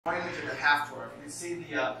Finally to the half Torah. You can see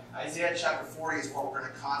the Isaiah chapter 40 is what we're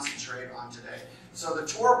going to concentrate on today. So the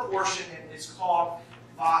Torah portion is called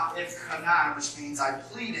Va'etchanan, which means I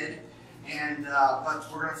pleaded, and but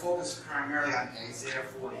we're going to focus primarily on Isaiah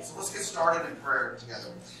 40. So let's get started in prayer together.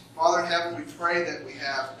 Father in heaven, we pray that we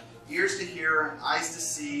have ears to hear and eyes to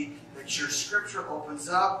see, that your scripture opens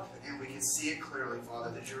up and we can see it clearly, Father,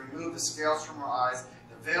 that you remove the scales from our eyes,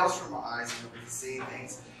 the veils from our eyes, and that we can see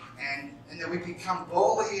things. And that we become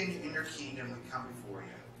boldly in your kingdom, we come before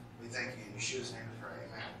you. We thank you. In Yeshua's name we pray.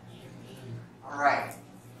 Amen. All right.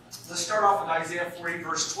 Let's start off with Isaiah 40,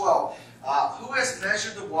 verse 12. Who has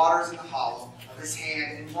measured the waters in the hollow of his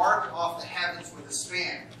hand and marked off the heavens with a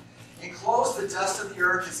span? Enclosed the dust of the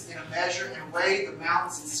earth in a measure and weighed the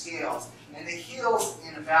mountains in scales and the hills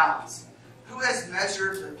in a balance? Who has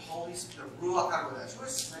measured the Ruach HaKodesh?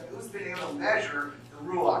 Who's been able to measure the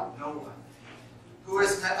Ruach? No one. Who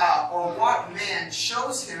has, or what man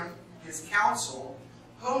shows him his counsel?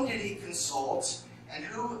 Whom did he consult? And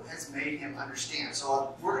who has made him understand?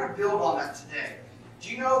 So we're going to build on that today.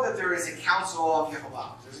 Do you know that there is a counsel of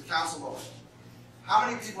Yehovah? There's a counsel of it. How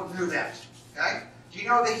many people knew that? Okay? Do you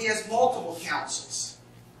know that he has multiple counsels?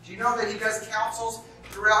 Do you know that he does counsels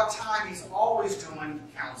throughout time? He's always doing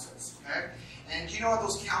counsels. Okay? And do you know what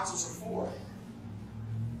those counsels are for?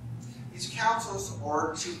 These counsels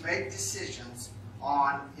are to make decisions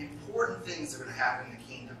on important things that are going to happen in the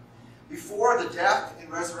kingdom. Before the death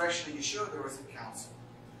and resurrection of Yeshua, there was a council.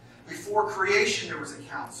 Before creation, there was a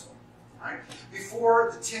council. Right?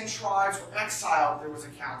 Before the 10 tribes were exiled, there was a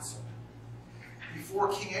council. Before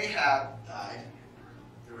King Ahab died,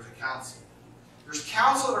 there was a council. There's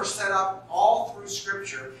counsels that are set up all through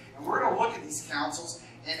Scripture, and we're going to look at these counsels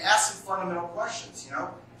and ask some fundamental questions. You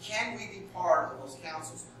know, can we be part of those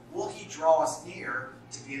counsels? Will he draw us near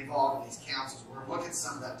to be involved in these counsels? We're going to look at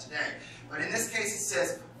some of that today. But in this case, it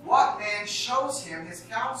says, what man shows him his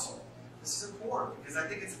counsel? This is important because I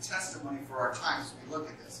think it's a testimony for our times as we look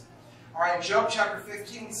at this. All right, in Job chapter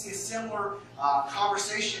 15, we see a similar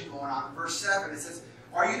conversation going on. In verse 7, it says,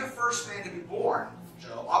 are you the first man to be born,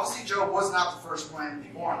 Job? Obviously, Job was not the first man to be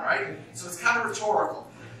born, right? So it's kind of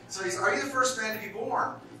rhetorical. So he's, are you the first man to be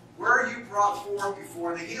born? Where are you brought forth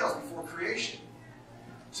before the hills, before creation?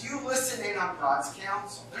 Do you listen in on God's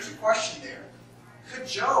counsel? There's a question there. Could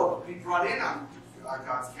Job be brought in on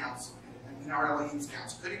God's counsel, in our Elohim's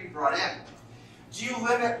counsel? Could he be brought in? Do you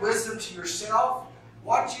limit wisdom to yourself?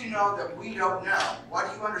 What do you know that we don't know? What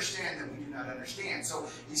do you understand that we do not understand? So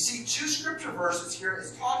you see 2 scripture verses here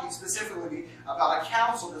is talking specifically about a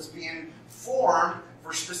counsel that's being formed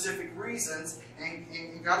for specific reasons,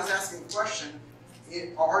 and God is asking the question: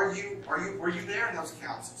 were you there in those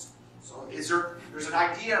counsels? So there's an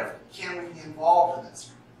idea of can we be involved in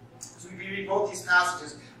this? So we read both these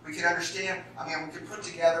passages, we can understand, we can put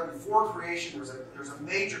together before creation there's a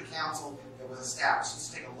major council that was established. Let's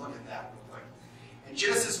take a look at that real quick. In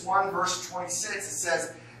Genesis 1 verse 26 it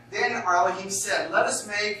says, then our Elohim said, let us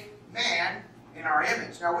make man in our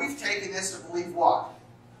image. Now we've taken this to believe what?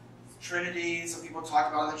 Trinity, some people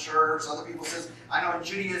talk about in the church, other people says, I know in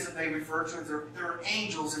Judaism they refer to it, there are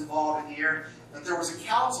angels involved in here, that there was a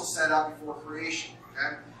council set up before creation.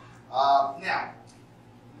 Okay? Now,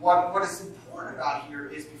 what is important about here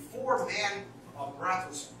is before man of breath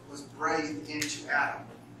was breathed into Adam,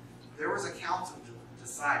 there was a council that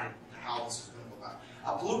decided how this was going to go about.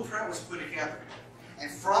 A blueprint was put together, and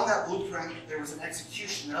from that blueprint there was an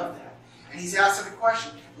execution of that. And he's asking the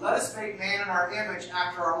question, let us make man in our image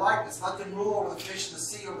after our likeness. Let them rule over the fish of the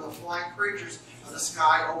sea, over the flying creatures of the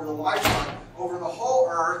sky, over the livestock, over the whole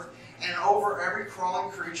earth, and over every crawling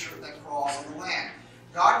creature that crawls on the land.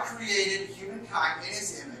 God created humankind in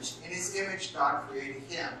his image. In his image, God created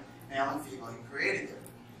him. Male and female, he created them.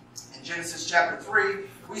 In Genesis chapter 3,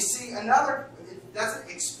 we see another, it doesn't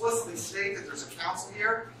explicitly state that there's a council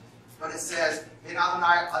here, but it says, then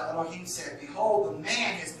Adonai Elohim said, behold, the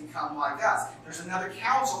man has become like us. There's another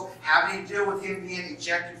counsel having to deal with him being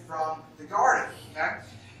ejected from the garden. Okay?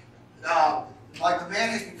 Like the man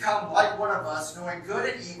has become like one of us, knowing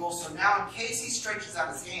good and evil, so now in case he stretches out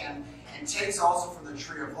his hand and takes also from the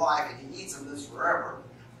tree of life, and he eats of this forever,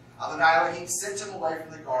 Adonai Elohim sent him away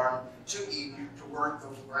from the garden to Eden to work the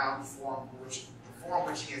ground form which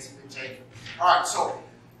he has been taken. Alright, so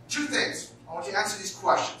 2 things. I want you to answer these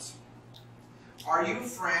questions. Are you a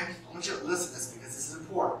friend? I want you to listen to this because this is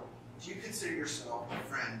important. Do you consider yourself a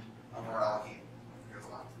friend of our Elohim?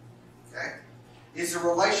 Okay? Is the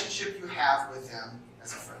relationship you have with him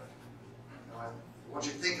as a friend? I want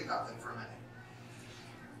you to think about that for a minute.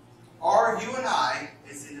 Are you and I,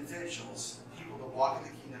 as individuals, people that walk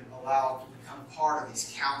in the kingdom, allowed to become part of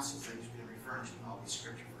these counsels that he's been referring to in all these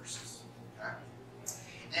scripture verses?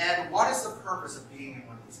 being in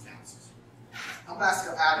one of these councils. I'm going to ask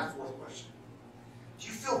you to add a fourth question. Do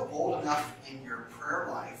you feel bold enough in your prayer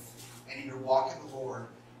life and in your walk in the Lord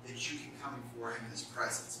that you can come before Him in His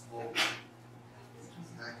presence boldly?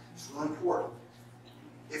 Okay? It's really important.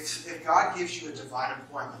 If God gives you a divine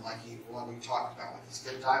appointment, like we talked about, like He's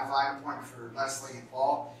got a divine appointment for Leslie and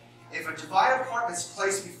Paul, if a divine appointment is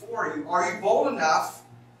placed before you, are you bold enough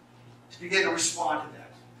to begin to respond to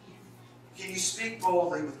that? Can you speak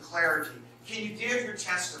boldly with clarity? Can you give your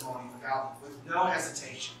testimony with no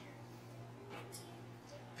hesitation?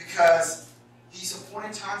 Because these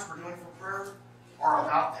appointed times we're doing for prayer are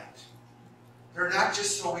about that. They're not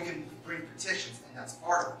just so we can bring petitions, and that's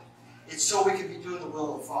part of it. It's so we can be doing the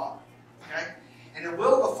will of the Father. Okay? And the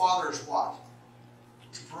will of the Father is what?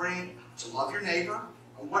 To love your neighbor.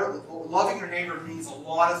 And loving your neighbor means a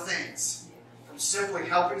lot of things. From simply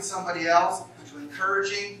helping somebody else, to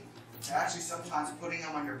encouraging, to actually sometimes putting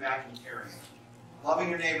them on your back and carrying them. Loving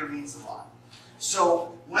your neighbor means a lot.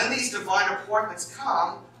 So when these divine appointments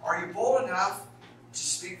come, are you bold enough to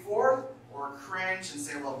speak forth or cringe and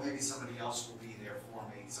say, well, maybe somebody else will be there for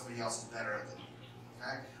me. Somebody else is better than me.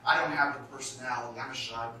 Okay? I don't have the personality. I'm a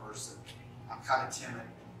shy person. I'm kind of timid.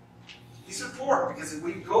 These are important because if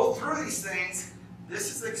we go through these things, this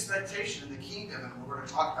is the expectation in the kingdom, and we're going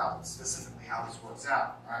to talk about specifically how this works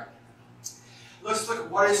out. All right? Let's look at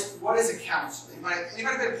what is a counsel.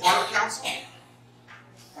 Anybody been a part of counsel?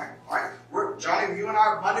 All right. Johnny, you and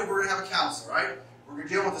I, Monday, we're going to have a counsel, right? We're going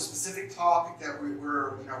to deal with a specific topic that we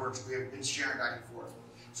have been sharing back and forth.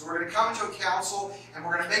 So we're going to come into a counsel, and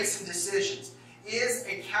we're going to make some decisions. Is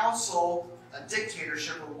a counsel a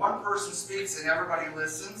dictatorship where one person speaks and everybody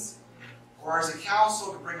listens? Or is a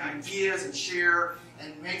counsel to bring ideas and share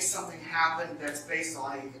and make something happen that's based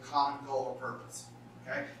on a common goal or purpose?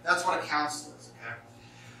 Okay? That's what a counsel is. Okay?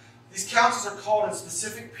 These counsels are called in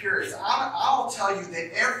specific periods. I'll tell you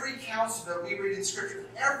that every counsel that we read in Scripture,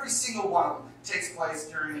 every single one of them takes place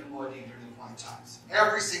during the millennium, during the appointed times.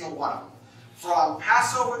 Every single one of them. From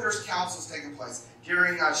Passover, there's counsels taking place.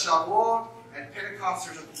 During Shavuot and Pentecost,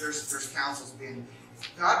 there's counsels being.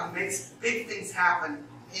 God makes big things happen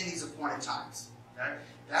in these appointed times. Okay?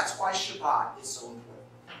 That's why Shabbat is so important.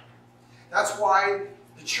 That's why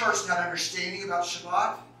the church not understanding about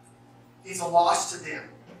Shabbat is a loss to them.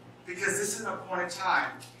 Because this is an appointed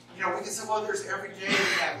time. You know, we can say, well, there's every day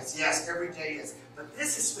we have this. Yes, every day is. But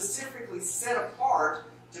this is specifically set apart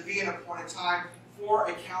to be an appointed time for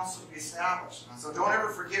a council to be established. And so don't ever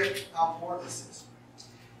forget how important this is.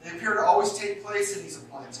 They appear to always take place in these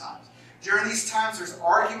appointed times. During these times, there's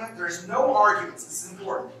argument. There's no arguments. This is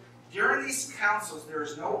important. During these councils,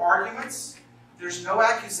 there's no arguments. There's no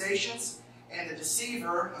accusations. And the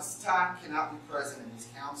deceiver, Satan, cannot be present in these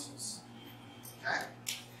councils. Okay?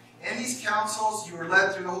 In these councils, you are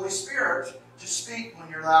led through the Holy Spirit to speak when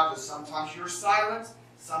you're allowed to. Sometimes you're silent.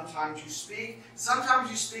 Sometimes you speak.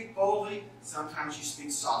 Sometimes you speak boldly. Sometimes you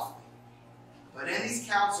speak softly. But in these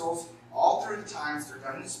councils, all through the times, they're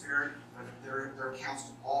done in the Spirit. They're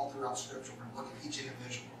counseled all throughout Scripture. We're going to look at each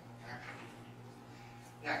individual. Okay?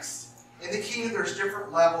 Next. In the kingdom, there's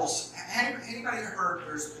different levels. Anybody heard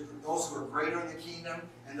there's those who are greater in the kingdom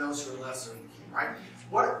and those who are lesser in the kingdom, right?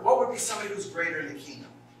 What would be somebody who's greater in the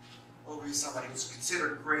kingdom? What would be somebody who's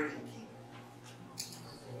considered great in the kingdom?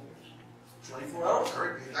 24 elders.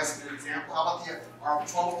 Very good. That's a good example. How about our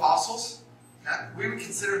 12 apostles? Okay? We would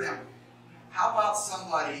consider them. How about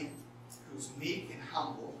somebody who's meek and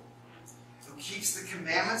humble, who keeps the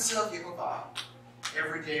commandments of Jehovah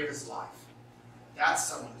every day of his life? That's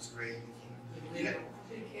someone who's great in the kingdom.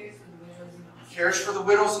 Cares for the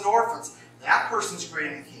widows and orphans. That person's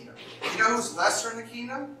great in the kingdom. You know who's lesser in the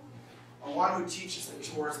kingdom? Or one who teaches that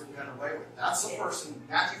chores have been done away with. That's the person.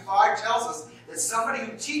 Matthew 5 tells us that somebody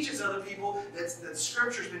who teaches other people that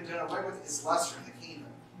Scripture's been done away with is lesser in the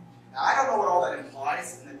kingdom. Now, I don't know what all that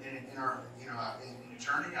implies in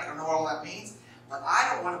eternity. I don't know what all that means. But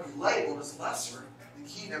I don't want to be labeled as lesser in the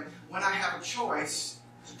kingdom when I have a choice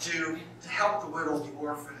to help the widow, the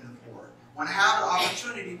orphan, and the poor. When I have an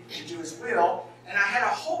opportunity to do His will, and I had a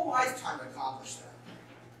whole lifetime to accomplish that.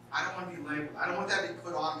 I don't want to be labeled. I don't want that to be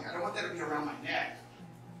put on me. I don't want that to be around my neck.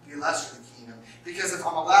 Be lesser in the kingdom. Because if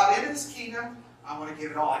I'm allowed into this kingdom, I want to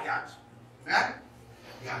give it all I got. Amen?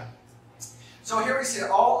 Yeah. So here we see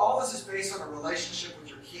all this is based on a relationship with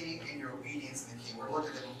your king and your obedience in the king. We're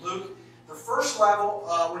looking at Luke. The first level,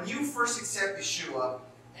 when you first accept Yeshua,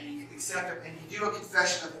 and you accept Him, and you do a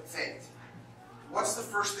confession of faith, what's the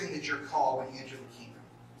first thing that you're called when you enter the kingdom?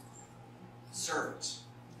 Servant.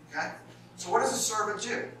 Okay? So what does a servant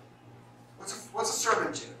do? What's a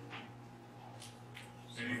servant do?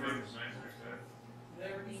 Anything the saints accept.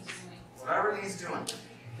 Whatever whatever he's doing.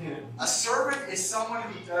 A servant is someone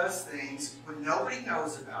who does things when nobody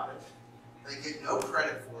knows about it. They get no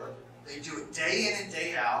credit for it. They do it day in and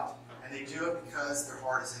day out, and they do it because their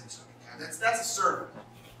heart is into it. Okay? That's a servant.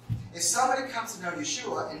 If somebody comes to know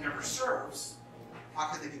Yeshua and never serves, how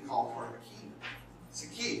can they be called part of a kingdom? It's a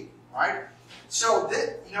key, right? So,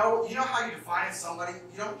 you know how you define somebody?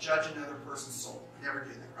 You don't judge another person's soul. You never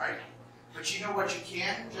do that, right? But you know what you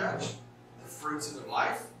can judge? The fruits of their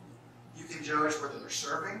life. You can judge whether they're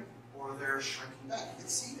serving or they're shrinking back. You can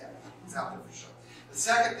see that. It's out there for sure. The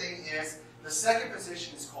second thing is, the second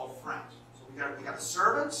position is called friend. So we got the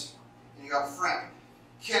servant and you got friend.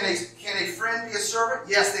 Can a friend be a servant?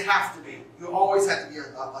 Yes, they have to be. You always have to be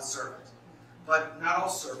a servant. But not all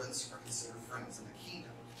servants are considered friends in the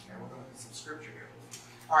kingdom. Okay, we're going to look at some scripture here.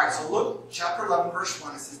 All right, so Luke chapter 11, verse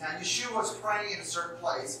 1. It says, Now Yeshua was praying in a certain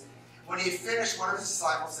place. When he had finished, one of his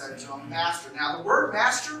disciples said to him, Master. Now the word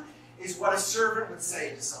master is what a servant would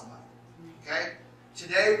say to somebody. Okay?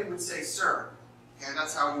 Today we would say sir. Okay,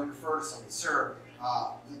 that's how we would refer to somebody. Sir,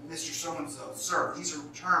 Mr. So-and-so, sir. These are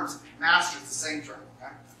terms. Master is the same term.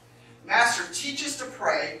 Okay? Master, teach us to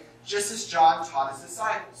pray just as John taught his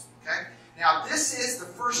disciples. Okay? Now this is the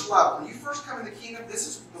first level. When you first come in the kingdom, this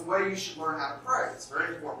is the way you should learn how to pray. It's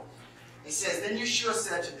very important. It says, Then Yeshua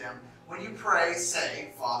said to them, When you pray, say,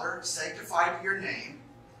 Father, sanctified be your name.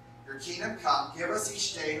 Your kingdom come. Give us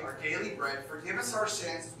each day our daily bread. Forgive us our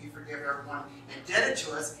sins as we forgive everyone indebted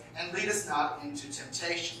to us. And lead us not into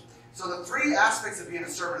temptation. So the three aspects of being a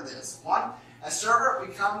servant of this. One, a servant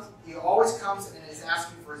he always comes and is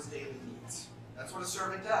asking for his daily needs. That's what a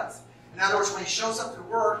servant does. In other words, when he shows up to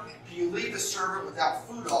work, do you leave the servant without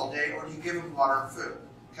food all day, or do you give him water and food?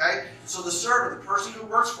 Okay? So the servant, the person who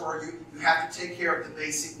works for you, you have to take care of the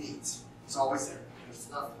basic needs. It's always there.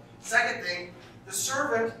 Second thing, the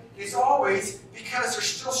servant is always, because they're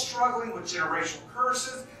still struggling with generational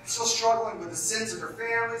curses, still struggling with the sins of their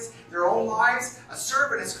families, their own lives, a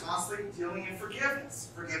servant is constantly dealing in forgiveness,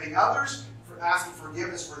 forgiving others, for asking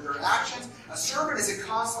forgiveness for their actions. A servant is a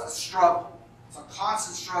constant struggle. It's a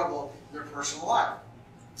constant struggle in their personal life.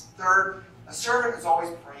 Third, a servant is always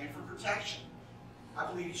praying for protection. I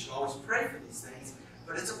believe you should always pray for these things,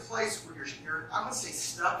 but it's a place where you're I'm going to say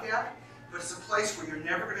stuck at, but it's a place where you're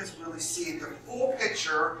never going to really see the full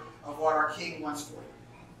picture of what our King wants for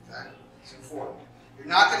you. Okay? It's important. You're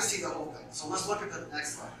not going to see the whole thing. So let's look at the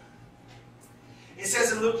next slide. It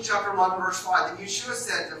says in Luke chapter 11, verse 5, Then Yeshua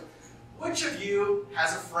said to him, Which of you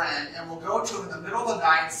has a friend and will go to him in the middle of the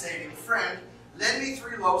night and say to him, Friend, lend me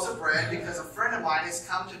 3 loaves of bread, because a friend of mine has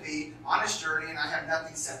come to me on his journey and I have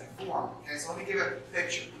nothing set before him. Okay, so let me give you a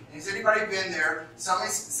picture. And has anybody been there?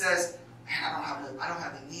 Somebody says, Man, I don't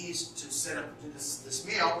have the needs to set up this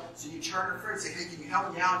meal. So you turn to a friend and say, Hey, can you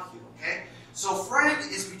help me out here? Okay? So friend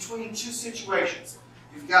is between two situations.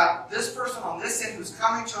 You've got this person on this end who's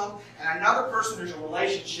coming to them, and another person who's a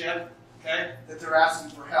relationship, okay, that they're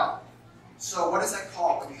asking for help. So what is that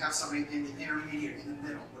called when you have somebody in the intermediate, in the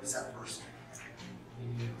middle? What is that person?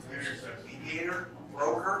 Mediator,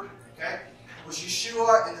 broker, okay? Was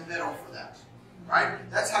Yeshua in the middle for that? Right?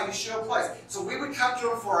 That's how Yeshua plays. So we would come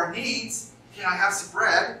to him for our needs. Can I have some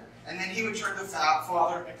bread? And then he would turn to the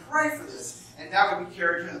Father and pray for this. And that would be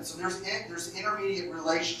carried to him. So there's an intermediate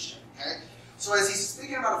relationship. Okay? So as he's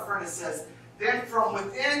speaking about a friend, it says, Then from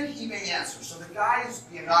within he may answer. So the guy who's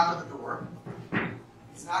being knocked on the door,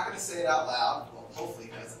 he's not going to say it out loud. Well, hopefully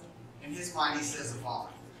he doesn't. In his mind, he says the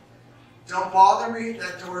following. Don't bother me.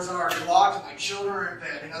 That door's already locked. My children are in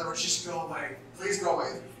bed. In other words, just go away. Please go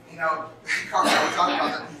away. You know, Carl, we're talking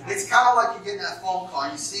about that. It's kind of like you get that phone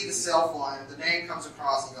call. You see the cell phone, and the name comes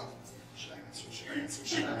across, and you go, Should I answer? Should I answer?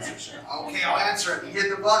 Should I answer? Should I? Okay, I'll answer it. You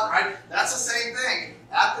hit the button, right? That's the same thing.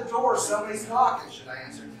 At the door, somebody's knocking. Should I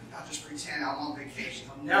answer? I'll just pretend I'm on vacation.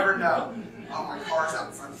 I'll never know. Oh, my car's out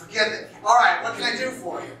in front. Forget it. All right, what can I do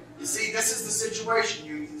for you? You see, this is the situation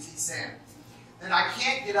he's saying. Then I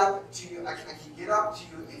can't get up to you. I can get up to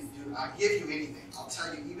you and give you anything. I'll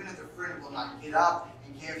tell you, even if the friend will not get up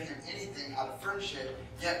and give him anything out of friendship,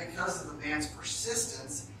 yet because of the man's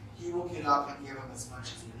persistence, he will get up and give him as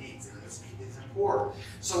much as he needs. And it's important.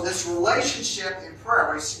 So this relationship in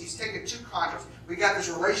prayer, he's taking two contrasts. We got this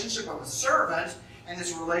relationship of a servant and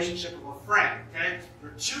this relationship of a friend. Okay? There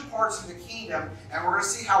are two parts of the kingdom, and we're going to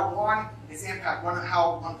see how one is impact,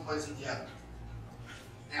 how one plays with the other.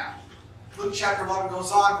 Now, Luke chapter 11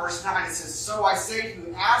 goes on, verse 9. It says, So I say to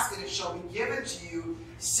you, ask and it shall be given to you.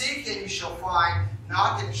 Seek and you shall find.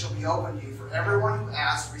 Knock and it shall be opened to you. For everyone who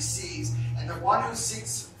asks receives, and the one who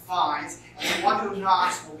seeks finds, and the one who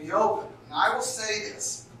knocks will be opened. And I will say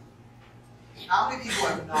this. How many people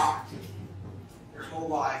have knocked their whole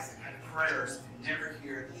lives and had to prayers and never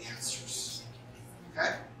hear the answers?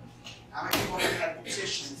 Okay? How many people have had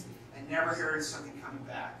petitions and never heard something coming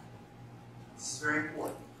back? This is very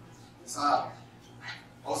important.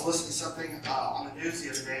 I was listening to something on the news the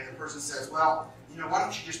other day, and the person says, well, why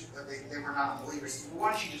don't you just, they were not a believer, said, well,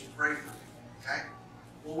 why don't you just pray for me? Okay?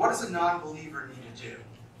 Well, what does a non-believer need to do?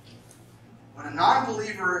 When a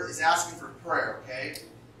non-believer is asking for prayer, okay,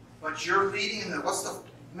 but you're leading them, what's the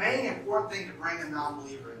main important thing to bring a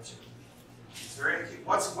non-believer into? It's very key.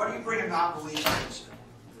 What do you bring a non-believer into?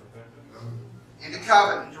 Into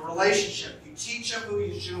covenant, into relationship. You teach them who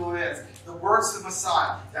Yeshua is, the works of the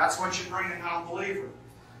Messiah. That's what you bring a non-believer.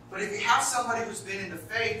 But if you have somebody who's been in the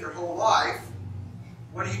faith their whole life,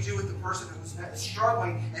 what do you do with the person who's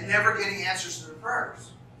struggling and never getting answers to their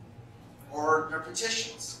prayers or their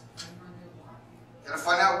petitions? You got to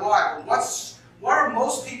find out why. But what are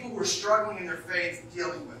most people who are struggling in their faith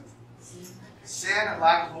dealing with? Sin and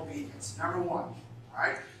lack of obedience. Number one.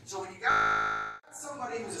 Right? So when you got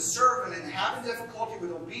somebody who's a servant and having difficulty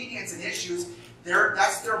with obedience and issues,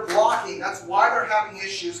 that's their blocking. That's why they're having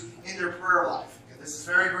issues in their prayer life. This is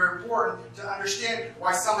very, very important to understand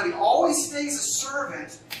why somebody always stays a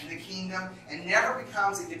servant in the kingdom and never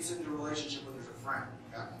gets into a relationship with a friend.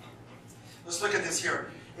 Okay? Let's look at this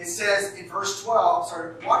here. It says in verse 12,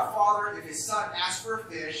 what father, if his son asks for a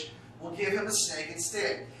fish, will give him a snake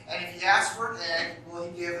instead? And if he asks for an egg, will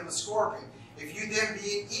he give him a scorpion? If you then,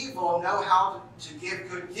 being evil, know how to give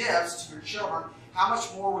good gifts to your children, how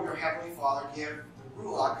much more will your heavenly Father give the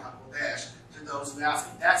Ruach HaKodesh to those who ask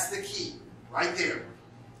him? That's the key. Right there.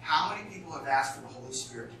 How many people have asked for the Holy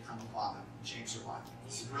Spirit to come upon them and change their life?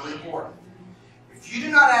 This is really important. If you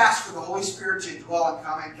do not ask for the Holy Spirit to dwell and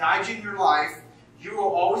come and guide you in your life, you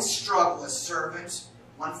will always struggle as servants,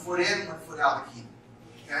 one foot in, one foot out of the kingdom.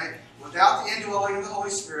 Okay? Without the indwelling of the Holy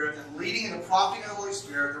Spirit, the leading and the prompting of the Holy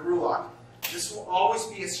Spirit, the Ruach, this will always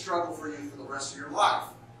be a struggle for you for the rest of your life.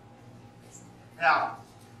 Now,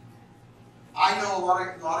 I know a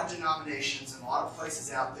lot of denominations and a lot of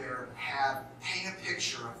places out there paint a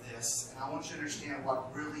picture of this, and I want you to understand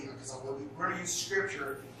what really, because we're going to use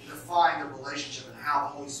Scripture to define the relationship and how the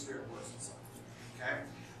Holy Spirit works in something.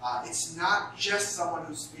 Okay? It's not just someone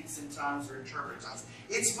who speaks in tongues or interprets tongues.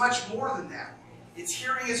 It's much more than that. It's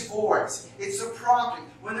hearing His voice. It's a prompting.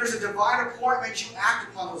 When there's a divine appointment, you act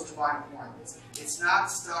upon those divine appointments. It's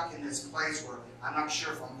not stuck in this place where I'm not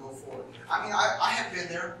sure if I'm going to go forward. I mean, I have been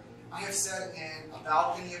there. I have sat in a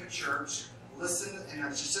balcony of a church, listened, and I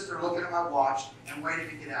just sit there looking at my watch and waited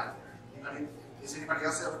to get out of there. Has anybody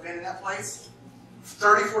else ever been in that place?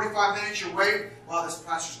 30, 45 minutes, you're waiting. Well, this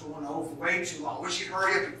pastor's going over way too long. I wish he'd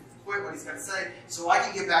hurry up and quit what he's got to say so I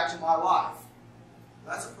can get back to my life.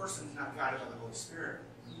 That's a person who's not guided by the Holy Spirit.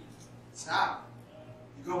 It's not.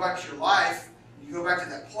 You go back to your life, you go back to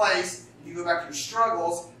that place, you go back to your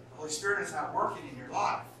struggles, the Holy Spirit is not working in your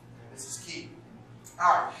life. This is key.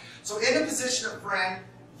 Alright, so in a position of friend,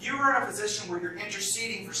 you are in a position where you're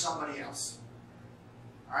interceding for somebody else.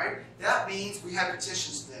 Alright? That means we have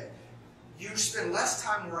petitions today. You spend less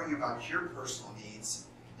time worrying about your personal needs,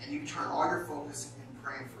 and you turn all your focus in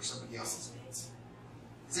praying for somebody else's needs.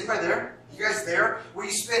 Is anybody there? You guys there? Where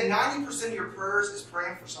you spend 90% of your prayers is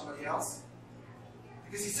praying for somebody else?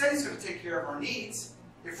 Because He said He's going to take care of our needs.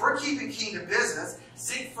 If we're keeping kingdom business,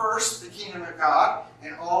 seek first the kingdom of God,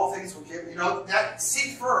 and all things will give. That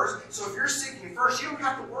seek first. So if you're seeking first, you don't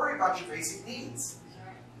have to worry about your basic needs.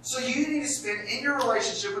 So you need to spend in your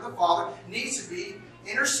relationship with the Father, needs to be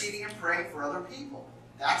interceding and praying for other people.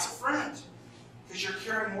 That's a friend. Because you're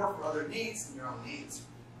caring more for other needs than your own needs.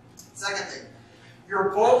 Second thing, you're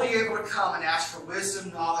boldly able to come and ask for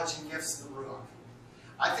wisdom, knowledge, and gifts of the Ruach.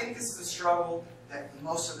 I think this is a struggle that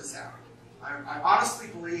most of us have. I honestly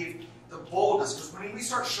believe the boldness, because when we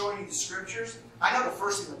start showing you the Scriptures, I know the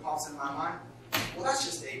first thing that pops into my mind, well, that's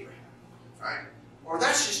just Abraham, right? Or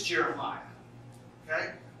that's just Jeremiah,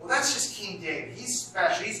 okay? Well, that's just King David. He's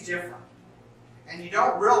special. He's different. And you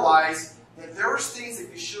don't realize that there was things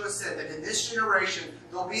that Yeshua said that in this generation,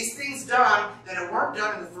 there'll be things done that weren't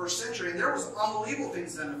done in the first century, and there was unbelievable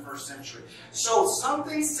things done in the first century. So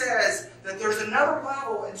something says that there's another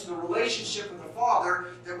level into the relationship with the Father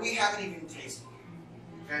that we haven't even tasted.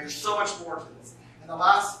 Okay, there's so much more to this. And the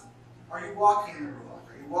last, are you walking in the Ruach?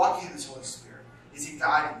 Are you walking in this Holy Spirit? Is He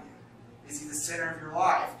guiding you? Is He the center of your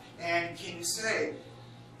life? And can you say,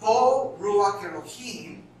 Bo Ruach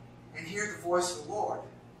Elohim, and hear the voice of the Lord?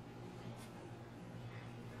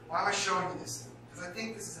 Why am I showing you this? Because I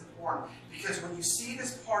think this is important. Because when you see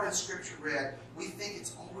this part in Scripture read, we think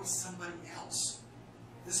it's always somebody else.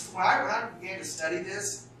 This is when I began to study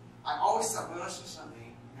this, I always thought, well, that's just not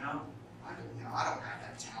me. I don't have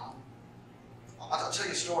that talent. I'll tell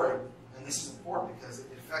you a story, and this is important because it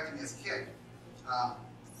affected me as a kid.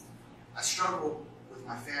 I struggled with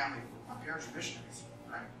my family. My parents were missionaries,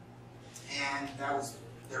 right? And that was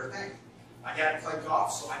their thing. My dad played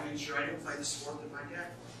golf, so I made sure I didn't play the sport that my dad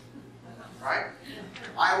played, right?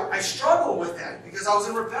 I struggled with that because I was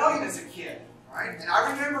in rebellion as a kid, right? And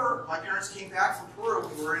I remember my parents came back from Peru.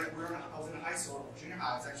 I was in high school, junior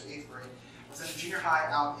high. It was actually 8th grade. I was in a junior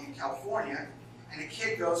high out in California, and a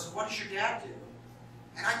kid goes, "What does your dad do?"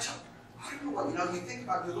 And I don't know what, you think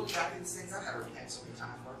about, you look back at these things, I've had to repent so many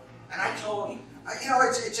times for it. And I told him, I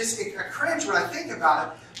cringe when I think about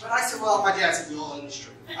it, but I said, well, my dad's in the oil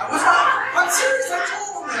industry. I'm serious, I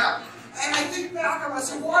told him that. And I think back on it, I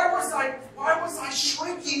said, why was I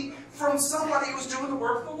shrinking from somebody who was doing the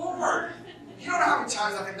work of the Lord? You don't know how many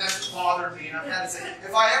times I think that's bothered me, and I've had to say,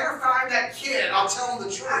 if I ever find that kid, I'll tell him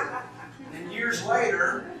the truth. And then years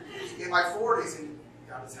later, in my 40s, and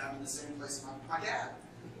God is having the same place as my dad.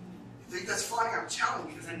 I think that's funny, I'm telling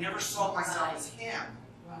you, because I never saw myself as him.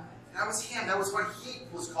 That was him. That was what he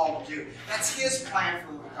was called to do. That's his plan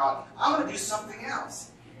for God. I'm going to do something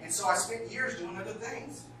else. And so I spent years doing other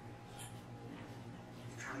things.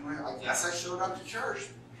 I guess I showed up to church.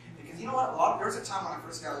 Because you know what? There was a time when I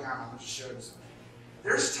first got the Army, I'm going to show you this.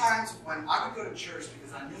 There's times when I would go to church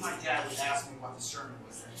because I knew my dad would ask me what the sermon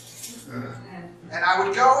was. And I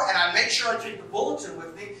would go and I'd make sure I take the bulletin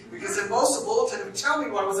with me because in most of the bulletin it would tell me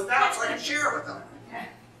what it was about so I could share it with them.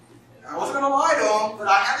 I wasn't going to lie to them, but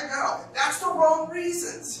I had to go. That's the wrong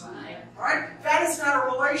reasons. Right? That is not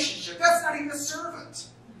a relationship. That's not even a servant.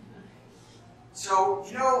 So,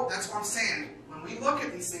 that's what I'm saying. When we look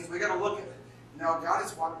at these things, we got to look at it. God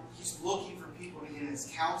is He's looking for people to get in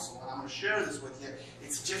His counsel. And I'm going to share this with you.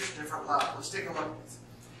 It's just a different level. Let's take a look at this.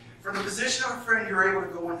 From the position of a friend, you're able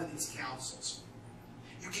to go into these counsels.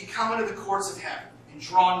 You can come into the courts of heaven and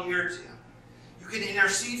draw near to Him. You can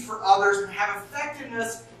intercede for others and have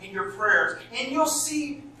effectiveness in your prayers. And you'll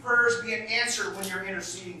see prayers being answered when you're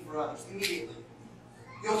interceding for others immediately.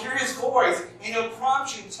 You'll hear His voice and He'll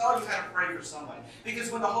prompt you and tell you how to pray for somebody. Because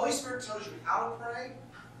when the Holy Spirit tells you how to pray,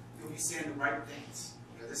 you'll be saying the right things.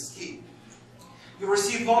 This is key. You'll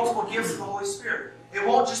receive multiple gifts of the Holy Spirit. It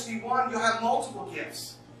won't just be one, you'll have multiple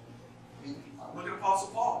gifts. Look at Apostle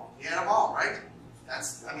Paul. He had them all, right?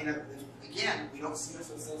 Again, we don't see this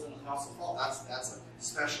as an Apostle Paul. That's a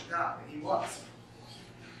special guy, and he was.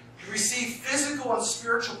 You receive physical and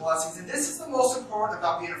spiritual blessings, and this is the most important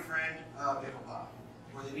about being a friend of Ichabod,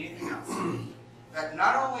 more than anything else. That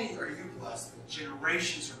not only are you blessed, but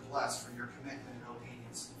generations are blessed for your commitment and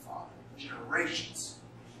obedience to the Father. Generations.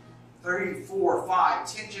 3, 4,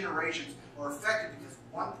 5, 10 generations are affected because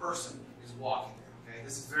one person is walking there. Okay?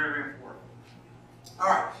 This is very, very important.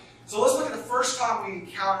 Alright, so let's look at the first time we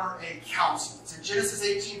encounter a counsel. It's in Genesis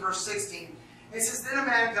 18, verse 16. It says, "Then a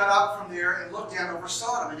man got up from there and looked down over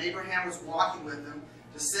Sodom, and Abraham was walking with them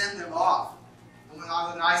to send them off." And when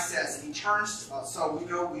Adonai says, and he turns, we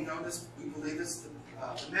believe this is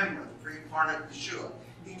the member, the pre-incarnate Yeshua.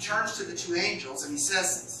 He turns to the two angels and he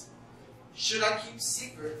says this, "Should I keep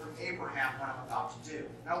secret from Abraham what I'm about to do?"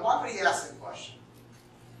 Now, why would he ask that question?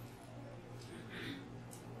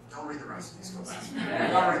 Don't read the rest. Let's go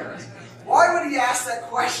back. Don't read the rest. Why would he ask that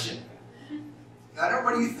question? Now,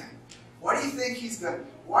 what do you think? What do you think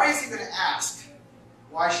why is he going to ask?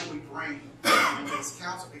 Why should we bring him into this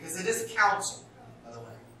counsel? Because it is a counsel, by the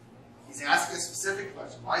way. He's asking a specific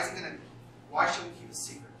question. Why should we keep it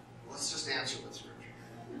secret? Let's just answer with Scripture.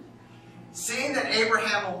 "Seeing that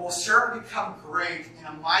Abraham will certainly become great and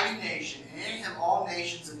a mighty nation, and in him all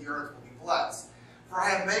nations of the earth will be blessed. For I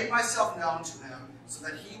have made myself known to him, so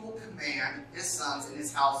that he will command his sons and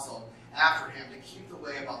his household after him to keep the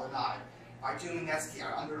way of Adonai." By doing, that's key,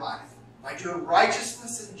 I underline it. By doing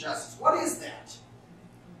righteousness and justice. What is that?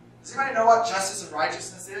 Does anybody know what justice and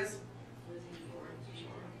righteousness is?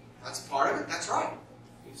 That's part of it. That's right.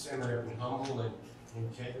 He's saying that be humble and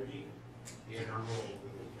integrity. Be humble and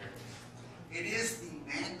integrity. It is the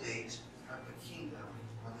mandate of the kingdom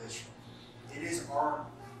of Israel. It is our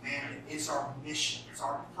mandate. It's our mission. It's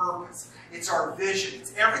our purpose. It's our vision.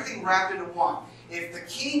 It's everything wrapped into one. If the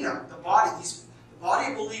kingdom, the body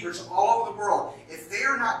of believers all over the world, if they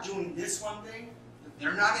are not doing this one thing,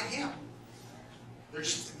 they're not in Him.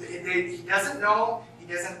 He doesn't know. He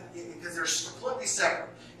doesn't, because they're completely separate.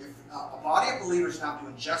 If a body of believers is not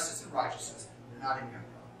doing justice and righteousness, they're not in Him.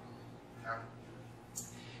 Okay?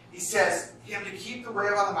 He says, him to keep the way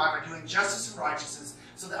of Adonai by doing justice and righteousness,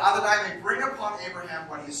 so that Adonai may bring upon Abraham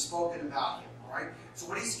what He has spoken about him. All right? So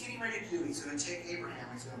what He's getting ready to do, He's going to take Abraham,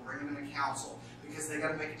 He's going to bring him in a council, because they've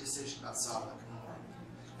got to make a decision about Sodom and Gomorrah.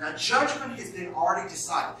 Now, judgment has been already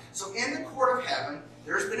decided. So in the court of heaven,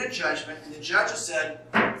 there's been a judgment, and the judge has said,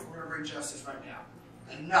 we're going to bring justice right now.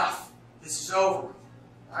 Enough. This is over.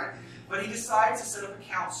 Right? But he decides to set up a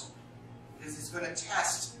council because he's going to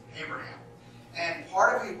test Abraham. And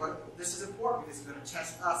part of it, this is important because he's going to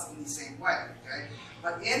test us in the same way. Okay?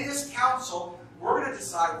 But in this council, we're going to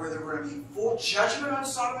decide whether we're going to be full judgment on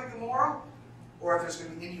Sodom and Gomorrah or if there's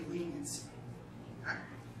going to be any leniency. Okay?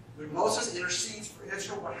 When Moses intercedes for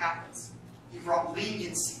Israel, what happens? He brought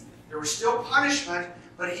leniency. There was still punishment,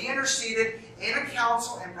 but he interceded in a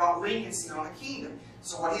council and brought leniency on the kingdom.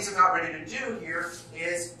 So what he's about ready to do here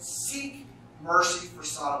is seek mercy for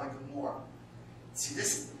Sodom and Gomorrah. See,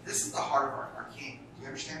 this is the heart of our king. Do you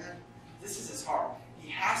understand that? This is his heart. He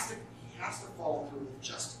has to follow through with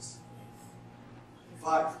justice.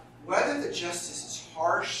 But whether the justice is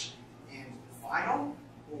harsh and final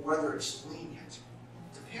or whether it's lenient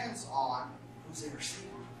depends on who's interceding.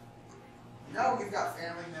 You know, you've got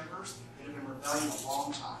family members that have been rebelling a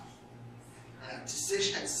long time. And a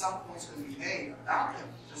decision at some point is going to be made about them.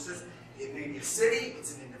 Just as it may be a city,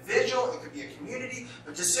 it's an individual, it could be a community,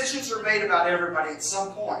 but decisions are made about everybody at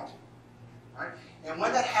some point. Right? And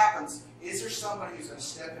when that happens, is there somebody who's going to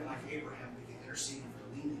step in like Abraham to get interceding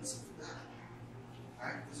for leniency for that?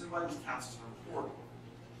 Right? This is why these councils are important.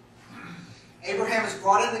 Abraham is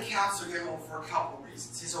brought into the council for a couple of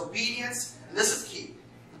reasons. His obedience, and this is key,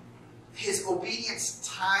 his obedience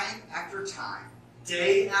time after time,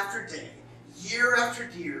 day after day, year after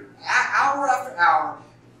year, hour after hour,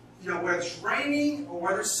 whether it's raining or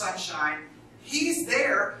whether it's sunshine, he's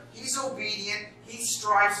there, he's obedient, he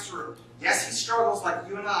strives through. Yes, he struggles like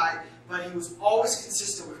you and I, but he was always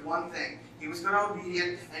consistent with one thing. He was going to be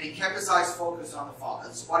obedient, and he kept his eyes focused on the Father.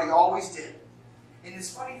 That's what he always did. And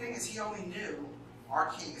his funny thing is he only knew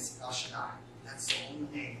our King is El Shaddai. That's the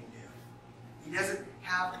only name he knew.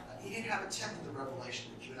 He didn't have a tenth of the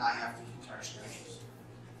revelation that you and I have to the entire scriptures.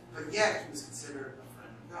 But yet, he was considered a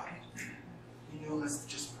friend of God. He knew him as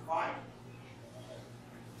just provider.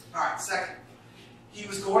 All right, second. He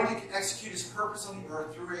was going to execute his purpose on the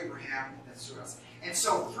earth through Abraham, and that's through us. And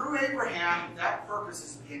so, through Abraham, that purpose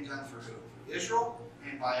is being done through who? Through Israel,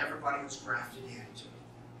 and by everybody who's grafted into it.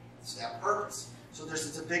 It's that purpose. So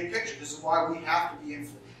it's a big picture. This is why we have to be in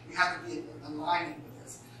alignment with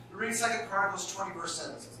this. We read 2 Chronicles 20, verse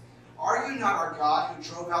 7. It says, "Are you not our God who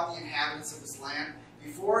drove out the inhabitants of this land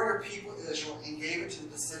before your people Israel and gave it to the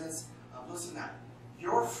descendants of," listen to that,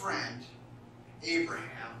 "your friend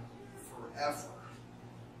Abraham forever."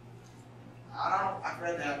 I've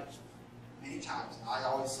read that many times. I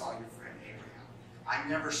always saw your friend Abraham. I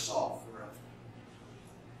never saw forever.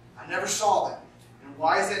 I never saw that. And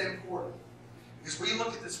why is that important? Because we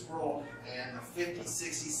look at this world and the 50,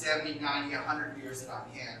 60, 70, 90, 100 years that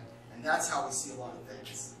I'm in, and that's how we see a lot of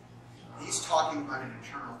things. He's talking about an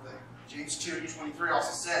eternal thing. James 2:23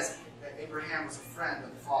 also says that Abraham was a friend of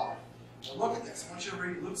the Father. Now look at this. I want you to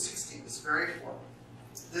read Luke 16. This is very important.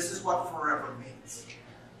 This is what forever means.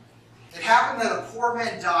 "It happened that a poor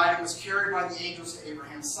man died and was carried by the angels to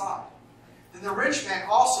Abraham's side. Then the rich man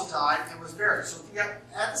also died and was buried." So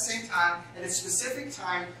at the same time, at a specific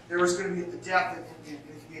time, there was going to be the death in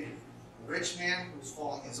the community. A rich man who was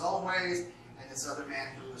following his own ways, and this other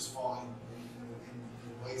man who was following in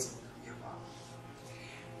the ways of Yahweh.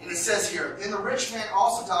 And it says here, "Then the rich man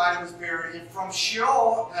also died and was buried, and from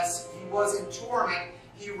Sheol, as he was in torment,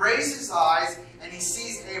 he raised his eyes, and he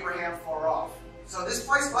sees Abraham far off." So this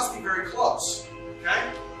place must be very close.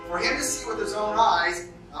 Okay? For him to see with his own eyes,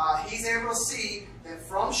 he's able to see that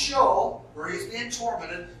from Sheol, where he's being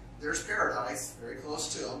tormented, there's paradise very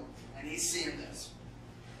close to him, and he's seeing this.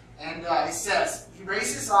 And he says, he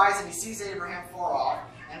raises his eyes and he sees Abraham far off,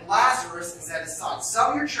 and Lazarus is at his side.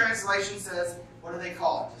 Some of your translation says, what do they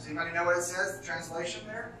call it? Does anybody know what it says, the translation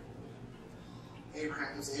there?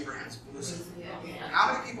 Abraham, it was Abraham's bosom. Yeah.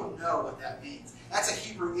 How many people know what that means? That's a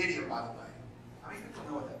Hebrew idiom, by the way. How many people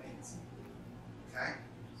know what that means? Okay?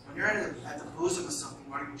 When you're at the bosom of something,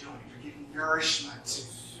 what are you doing? You're getting nourishment.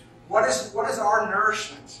 What is our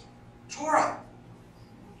nourishment? Torah.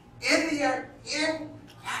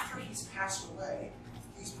 After he's passed away,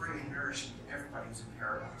 he's bringing nourishment to everybody who's in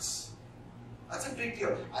paradise. That's a big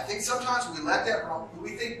deal. I think sometimes we let that wrong.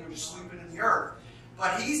 We think we're just sleeping in the earth.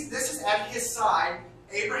 But this is at his side,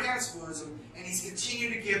 Abraham's bosom, and he's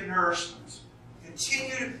continued to give nourishment.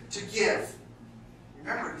 Continue to give.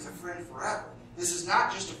 Remember, he's a friend forever. This is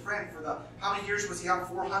not just a friend for how many years was he on?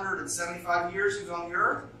 475 years he was on the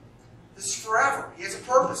earth? This is forever. He has a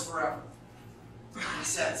purpose forever. He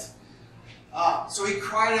says. So he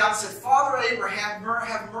cried out and said, "Father Abraham,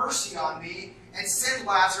 have mercy on me, and send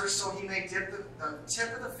Lazarus so he may dip the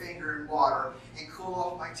tip of the finger in water and cool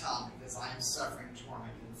off my tongue because I am suffering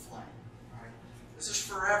torment in the flame. Right? This is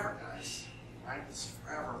forever, guys. Right? This is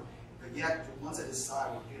forever. But yet, the ones that decide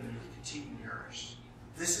we're going to continue nourished.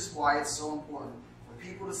 This is why it's so important for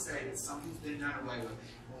people to say that something's been done away with.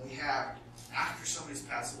 When we have, after somebody's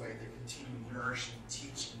passed away, they continue nourishing,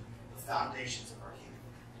 teaching the foundations of our kingdom.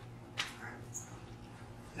 Right?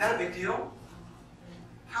 Isn't that a big deal?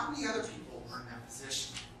 How many other people are in that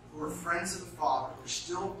position who are friends of the Father, who are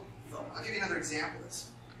still, I'll give you another example of this.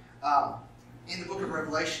 In the book of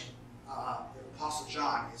Revelation, the Apostle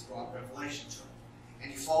John has brought revelation to him. And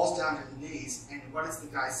he falls down to the knees, and what does the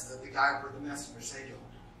guy or the messenger say to him?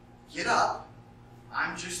 Get up.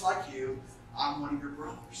 I'm just like you. I'm one of your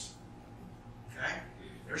brothers. Okay?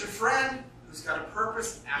 There's a friend who's got a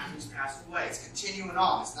purpose after he's passed away. It's continuing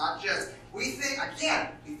on. It's not just, we think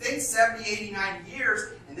 70, 80, 90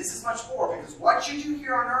 years, and this is much more, because what you do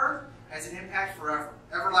here on earth has an impact forever.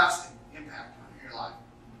 Everlasting impact on your life.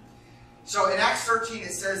 So in Acts 13,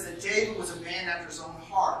 it says that David was a man after his own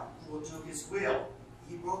heart, who will do his will.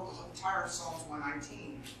 He wrote the entire Psalms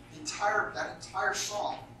 119. That entire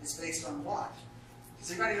psalm is based on what?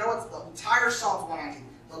 Does anybody know what the entire Psalms 119?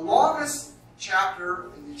 The longest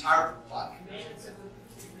chapter in the entire Bible.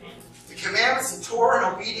 The commandments and Torah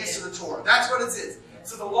and obedience to the Torah. That's what it is.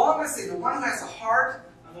 So the longest thing, the one who has the heart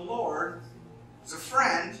of the Lord, who's a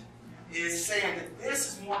friend, is saying that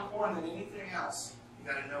this is more important than anything else.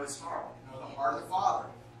 You got to know his heart. Know the heart of the Father.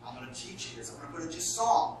 I'm going to teach you this. I'm going to put it just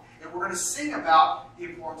song. And we're going to sing about the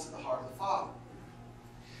importance of the heart of the Father.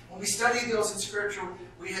 When we study those in Scripture,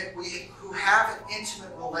 we who have an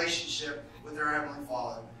intimate relationship with their Heavenly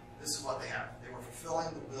Father, this is what they have. They were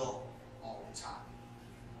fulfilling the will all the time.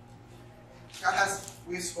 God has,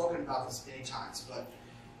 we've spoken about this many times, but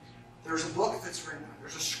there's a book that's written.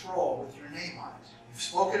 There's a scroll with your name on it. We've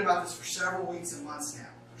spoken about this for several weeks and months now.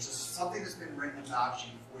 There's something that's been written about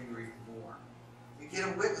you before you were even born. We get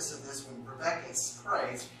a witness of this when Rebecca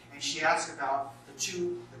prays, and she asks about the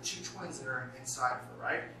two twins that are inside of her,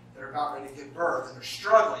 right? They're about ready to give birth, and they're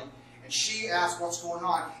struggling. And she asks what's going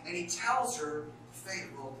on, and he tells her the fate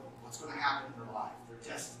of what's going to happen in their life, their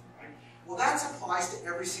destiny, right? Well, that applies to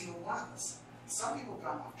every single one of us. Some people have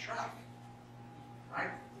gotten off track, right?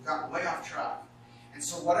 We've gotten way off track. And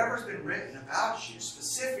so whatever's been written about you,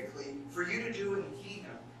 specifically for you to do in the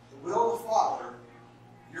kingdom, the will of the Father,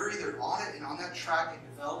 you're either on it and on that track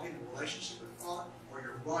and developing a relationship with the Father, or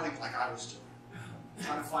you're running like I was doing,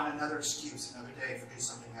 trying to find another excuse, another day for doing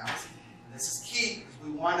something else. And this is key because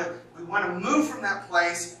we want to move from that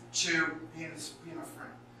place to being a friend.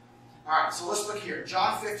 All right, so let's look here.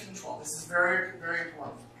 John 15:12. This is very, very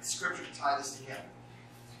important. Scripture to tie this together.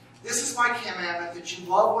 This is my commandment, that you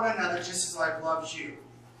love one another just as I've loved you.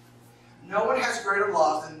 No one has greater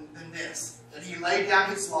love than this, that he laid down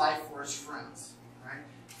his life for his friends. Right?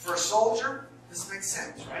 For a soldier, this makes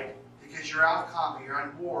sense, right? Because you're out of combat, you're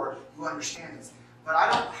on war, you understand this. But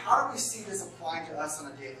how do we see this applying to us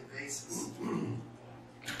on a daily basis? Sometimes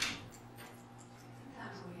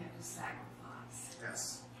we have to sacrifice.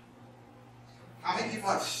 Yes. How many people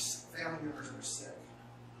have family members that are sick?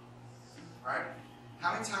 Right?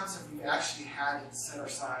 How many times have we actually had to set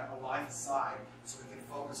a life aside so we can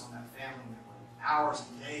focus on that family member? Hours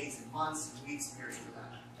and days and months and weeks and years for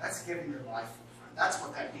that. That's giving your life for a friend. That's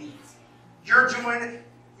what that means. You're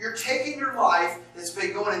taking your life that's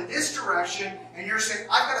been going in this direction and you're saying,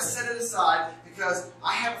 I've got to set it aside because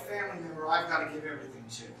I have a family member I've got to give everything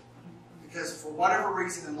to. Because for whatever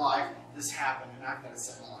reason in life, this happened and I've got to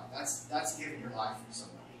set my life. That's giving your life for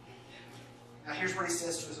somebody. Now here's what he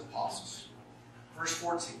says to his apostles. Verse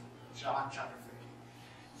 14, John chapter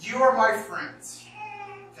 15. You are my friends.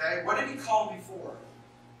 Okay, what did he call them before?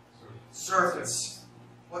 Servants.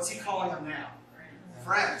 What's he calling them now?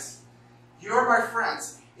 Friends. You are my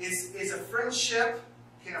friends. Is a friendship,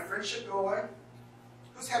 can a friendship go away?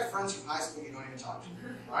 Who's had friends from high school you don't even talk to?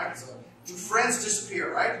 Right? So, do friends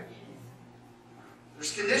disappear, right?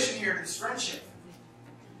 There's condition here to this friendship.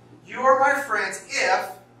 You are my friends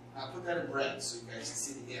if, I'll put that in red so you guys can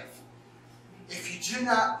see the if. If you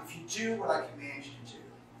do what I command you to do.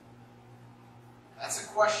 That's a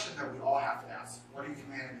question that we all have to ask. What are you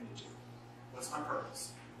commanding me to do? What's my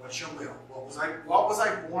purpose? What's your will? What was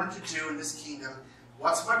I born to do in this kingdom?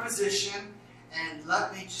 What's my position? And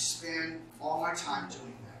let me just spend all my time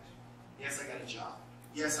doing that. Yes, I got a job.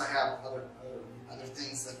 Yes, I have other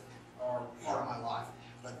things that are part of my life.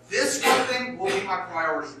 But this one thing will be my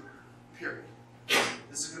priority, period.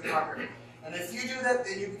 This is a good priority. And if you do that,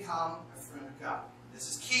 then you become a friend of God. This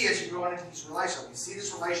is key as you go into these relationships. You see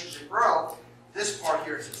this relationship grow. This part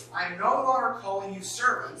here says, I am no longer calling you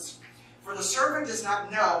servants, For the servant does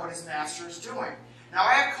not know what his master is doing. Now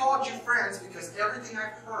I have called you friends because everything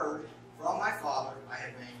I've heard from my Father I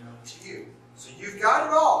have made known to you. So you've got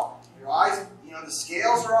it all. Your eyes, the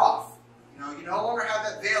scales are off. You no longer have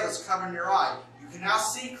that veil that's covering your eye. You can now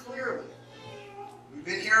see clearly. We've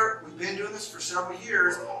been doing this for several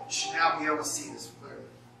years. You should now be able to see this clearly.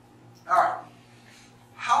 All right.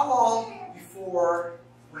 How long before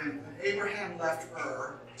when Abraham left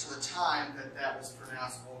Ur to the time that was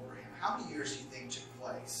pronounced over him, how many years do you think took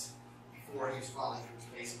place before he was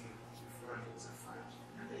basically before he was a friend?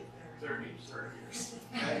 30 years.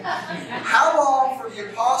 Okay. How long for the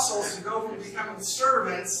apostles to go from becoming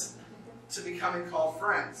servants to becoming called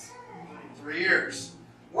friends? 3 years.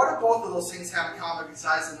 What do both of those things have in common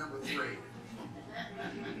besides the number 3?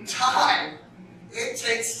 Time. It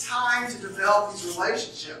takes time to develop these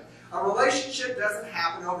relationships. A relationship doesn't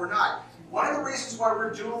happen overnight. One of the reasons why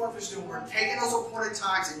we're doing what we're doing, we're taking those appointed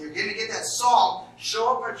times, and you're going to get that song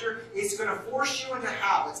show up at it's going to force you into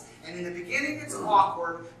habits. And in the beginning, it's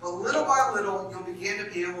awkward, but little by little, you'll begin to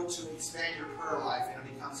be able to expand your prayer life, and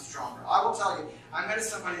it becomes stronger. I will tell you, I met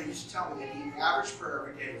somebody that used to tell me that the average prayer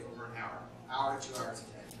every day was over an hour to 2 hours a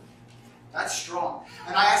day. That's strong.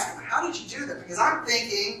 And I asked him, how did you do that? Because I'm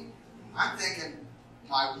thinking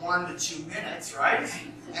my 1 to 2 minutes, right?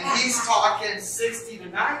 And he's talking 60 to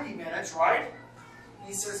 90 minutes, right? And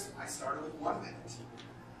he says, I started with 1 minute,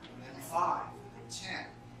 and then 5, and 10.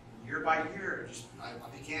 Year by year,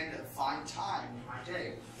 I began to find time in my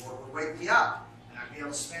day. The Lord would wake me up, and I'd be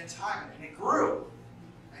able to spend time, and it grew.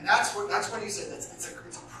 And that's when you said it's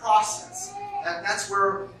a process. That's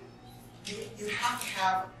where you have to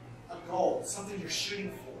have a goal, something you're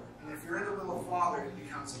shooting for. And if you're in the will of the Father, it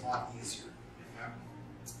becomes a lot easier. Okay?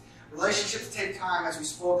 Relationships take time, as we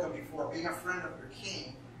spoke of before. Being a friend of your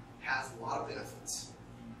king has a lot of benefits.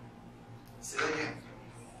 Say that again.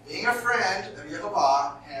 Being a friend of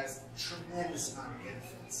Yehovah has a tremendous amount of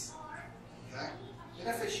benefits. Okay?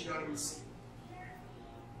 Benefits you don't even see.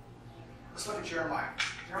 Let's look at Jeremiah.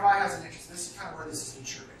 Jeremiah has an interest. This is kind of where this is in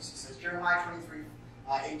true. He says, Jeremiah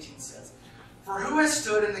 23:18 says, For who has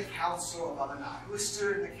stood in the counsel of Adonai? Who has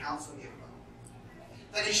stood in the counsel of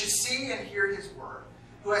Yehovah? That he should see and hear his word.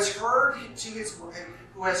 Who has heard to his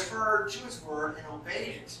word and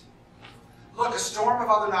obeyed it. Look, a storm of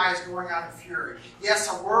Adonai is going out in fury. Yes,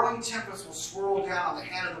 a whirling tempest will swirl down on the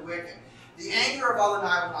hand of the wicked. The anger of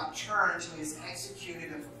Adonai will not turn until he has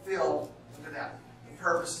executed and fulfilled, look at that, the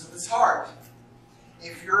purposes of his heart.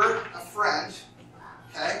 If you're a friend,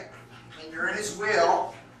 okay, and you're in his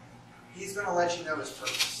will, he's going to let you know his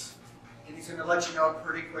purpose. And he's going to let you know it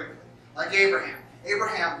pretty quickly. Like Abraham.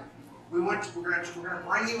 Abraham, we're going to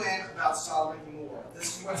bring you in about Sodom and Gomorrah.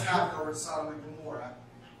 This is what's happened over at Sodom and Gomorrah.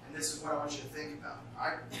 And this is what I want you to think about. All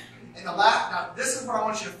right? Now, this is what I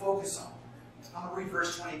want you to focus on. I'm going to read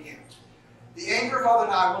verse 20 again. The anger of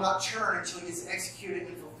Adonai will not turn until he has executed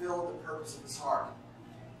and fulfilled the purpose of his heart.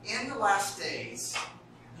 In the last days,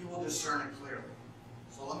 you will discern it clearly.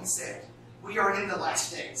 So let me say it. We are in the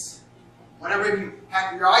last days. Whenever you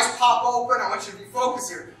have your eyes pop open, I want you to be focused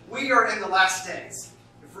here. We are in the last days.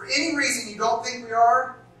 If for any reason you don't think we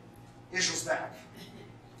are, Israel's back.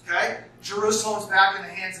 Okay? Jerusalem's back in the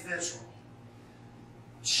hands of Israel.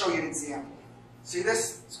 I'll show you an example. See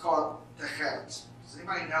this? It's called the Does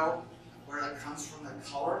anybody know where that comes from, that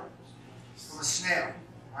color? It's from a snail.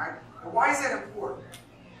 Right? But why is that important?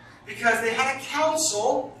 Because they had a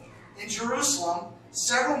council in Jerusalem.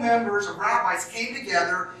 Several members of rabbis came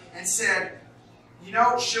together and said,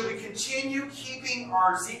 should we continue keeping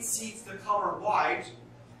our tzitzit the color white,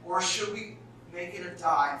 or should we make it a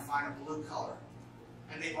dye and find a blue color?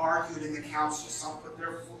 And they argued in the council. Some put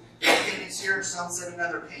their opinions here, and some said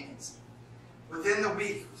another opinions. Within the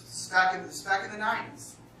week, this is back in the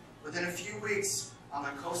 90s, within a few weeks on the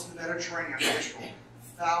coast of the Mediterranean of Israel,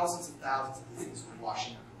 thousands and thousands of things were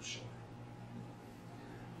washing up on the shore.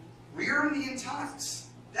 We are in the end times.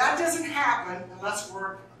 That doesn't happen unless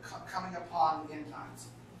we're coming upon the end times.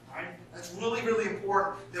 Right? That's really, really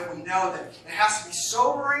important that we know that. It has to be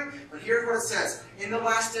sobering, but here's what it says. In the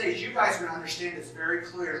last days, you guys are going to understand this very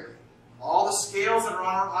clearly. All the scales that are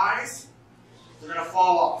on our eyes, they're going to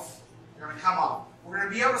fall off. They're going to come off. We're going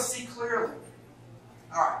to be able to see clearly.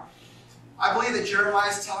 All right. I believe that Jeremiah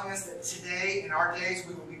is telling us that today, in our days,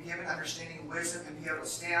 we will be given understanding and wisdom and be able to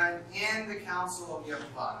stand in the counsel of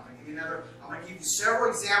Yehovah. I'm going to give you several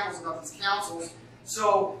examples about these counsels.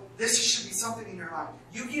 So this should be something in your life.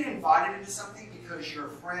 You get invited into something because you're a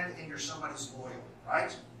friend and you're somebody's loyal,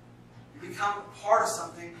 right? You become a part of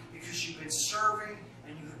something because you've been serving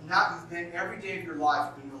and you've been every day of your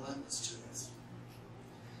life been relentless to this.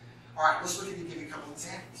 All right, let's look at give you a couple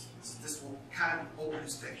examples. This will kind of open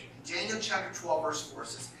his picture. In Daniel chapter 12, verse 4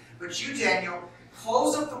 says, "But you, Daniel,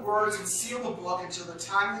 close up the words and seal the book until the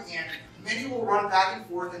time of the end. Many will run back and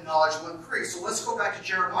forth and knowledge will increase." So let's go back to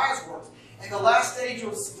Jeremiah's words. "In the last days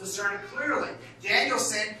you'll discern it clearly." Daniel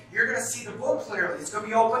said, you're going to see the book clearly. It's going to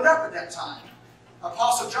be opened up at that time.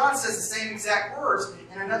 Apostle John says the same exact words.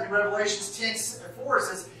 In Revelation 10:4 it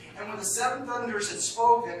says, "And when the seven thunders had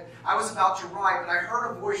spoken, I was about to write, but I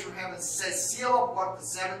heard a voice from heaven that said, 'Seal up what the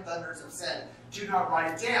seven thunders have said. Do not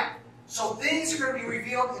write it down.'" So things are going to be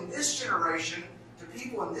revealed in this generation to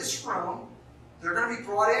people in this room. They're going to be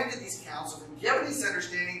brought into these councils and given this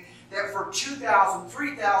understanding that for 2,000,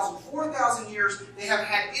 3,000, 4,000 years they haven't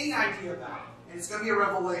had any idea about it. And it's going to be a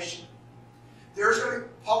revelation.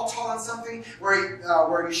 Paul taught on something where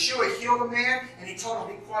Yeshua healed a man and he told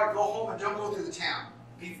him, "Be quiet, go home, and don't go through the town.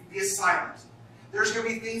 Be silent." There's going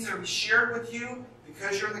to be things that will be shared with you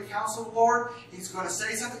because you're in the counsel of the Lord. He's going to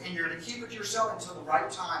say something and you're going to keep it to yourself until the right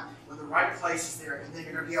time when the right place is there. And then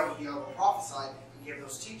you're going to be able to prophesy and give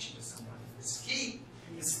those teachings to somebody. This is key.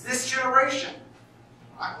 This is this generation.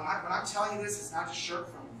 When I'm telling you this, it's not to shirk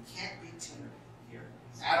from it. You can't be timid here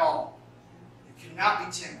at all. You cannot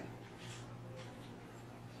be timid.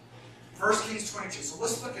 1 Kings 22. So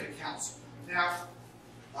let's look at a council.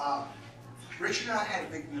 Now, Richard and I had a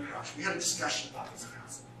big midrash. We had a discussion about this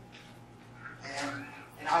council. And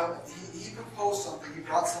he proposed something. He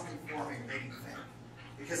brought something for me and made me think.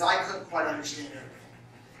 Because I couldn't quite understand everything.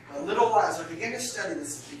 But a little while, as I began to study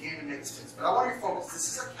this, it began to make sense. But I want you to focus.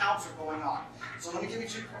 This is a council going on. So let me give you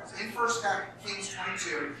 2 points. In 1 Kings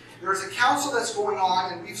 22, there's a council that's going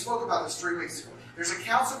on, and we've spoken about this 3 weeks ago. There's a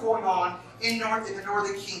council going on in the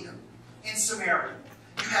northern kingdom, in Samaria.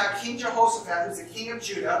 You have King Jehoshaphat, who's the king of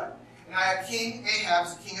Judah, and I have King Ahab,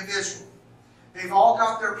 who's the king of Israel. They've all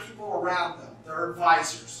got their people around them, their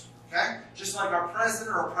advisors. Okay? Just like our president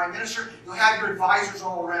or our prime minister, you'll have your advisors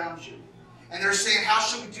all around you. And they're saying, how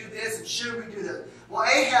should we do this and should we do that? Well,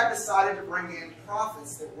 Ahab decided to bring in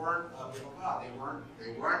prophets that weren't of God.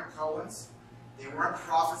 They weren't Cohens. They weren't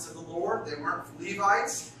prophets of the Lord. They weren't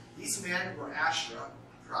Levites. These men were Asherah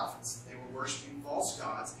prophets. They were worshiping false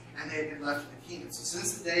gods, and they had been left in the kingdom. So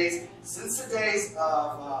since the days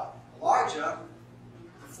of Elijah,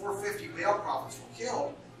 the 450 Baal prophets were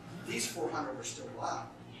killed. These 400 were still alive.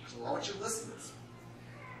 So I want you to listen to this.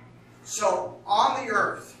 So on the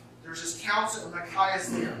earth, there's this council, and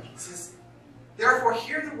Micaiah's there. He says, "Therefore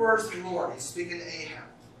hear the words of the Lord." He's speaking to Ahab.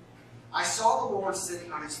 "I saw the Lord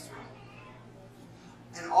sitting on his throne,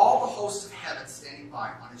 and all the hosts of heaven standing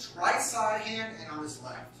by, on his right side hand and on his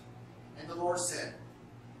left. And the Lord said,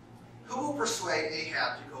 who will persuade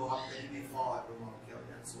Ahab to go up that he may fall at Ramon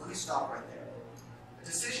Gilead?" So let me stop right there. A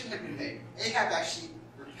decision had been made. Ahab actually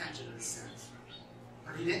repented of his sins,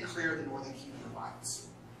 but he didn't clear the northern kingdom of violence.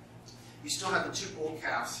 You still have the 2 gold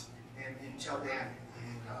calves in Tel Dan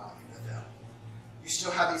and Bethel. You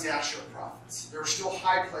still have these Asherah prophets. There were still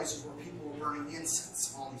high places where people were burning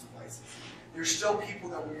incense on these places. There's still people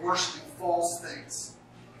that were worshiping false things.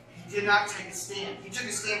 He did not take a stand. He took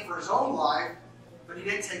a stand for his own life, but he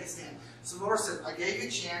didn't take a stand. So the Lord said, "I gave you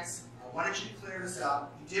a chance. I wanted you to clear this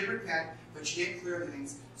up. You did repent, but you didn't clear the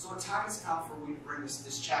things. So a time has come for me to bring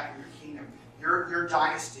this chapter of your kingdom. Your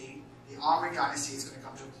dynasty, the Omri dynasty, is going to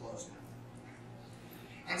come to a close now."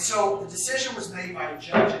 And so the decision was made by a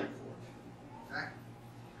judge in a court. Okay?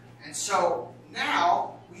 And so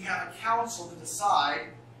now we have a council to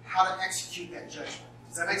decide how to execute that judgment.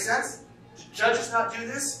 Does that make sense? Do judges not do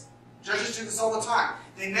this? Judges do this all the time.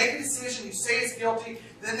 They make a decision, you say it's guilty,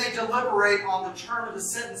 then they deliberate on the term of the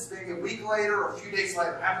sentence maybe a week later or a few days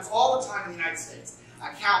later. It happens all the time in the United States.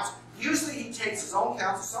 A counsel. Usually he takes his own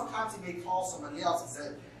counsel. Sometimes he may call somebody else and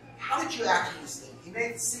say, "How did you act in this thing?" He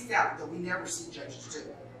may seek out, that we never see judges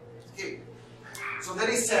do. Okay. So then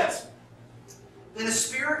he says, "Then the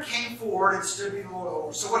Spirit came forward and stood before the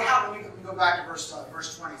Lord." So what happened? We go back to verse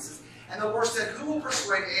 20. It says, "And the Lord said, who will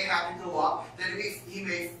persuade Ahab to go up, that he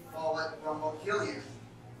may fall at Ramon Gilead?"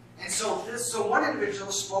 And so one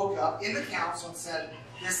individual spoke up in the council and said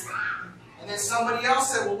this thing. And then somebody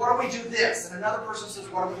else said, "Well, what do we do this?" And another person says,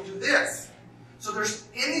 "What do we do this?" So there's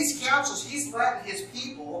in these councils, he's letting his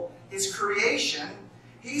people, his creation,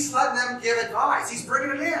 he's letting them give advice. He's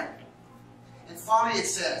bringing them in. And finally it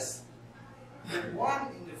says that one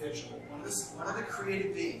individual, one of the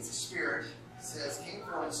created beings, the Spirit, came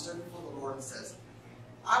forward and stood before the Lord and says,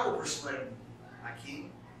 "I will persuade my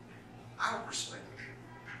king. I will persuade him."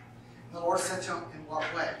 And the Lord said to him, "In what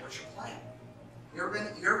way? What's your plan?" You ever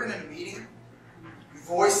been in a meeting? You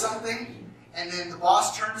voice something, and then the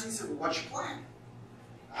boss turns and he says, "Well, what's your plan?"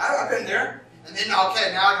 I've been there. And then,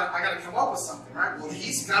 okay, now I got to come up with something, right? Well,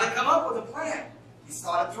 he's got to come up with a plan. He's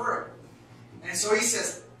thought it through. And so he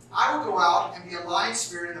says, I will go out and be a lying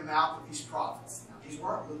spirit in the mouth of these prophets. Now, these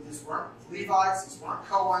weren't Levites, these weren't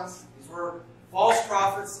Cohens, these were false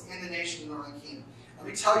prophets in the nation of the northern kingdom. Let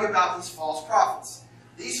me tell you about these false prophets.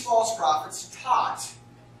 These false prophets taught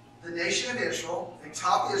the nation of Israel, they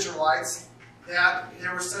taught the Israelites that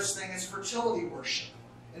there was such thing as fertility worship.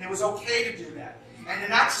 And it was okay to do that. And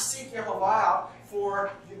not to seek Jehovah out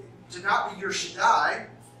to not be your Shaddai,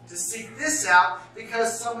 to seek this out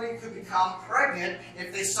because somebody could become pregnant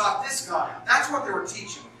if they sought this God out. That's what they were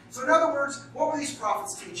teaching. So in other words, what were these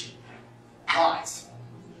prophets teaching? Lies.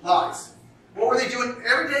 Lies. What were they doing?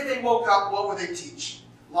 Every day they woke up, what would they teach?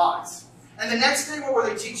 Lies. And the next day, what were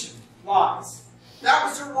they teaching? Lies. That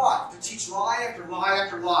was their life, to teach lie after lie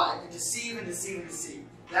after lie, and deceive and deceive and deceive.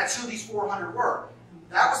 That's who these 400 were.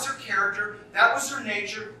 That was their character, that was their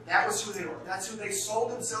nature, that was who they were. That's who they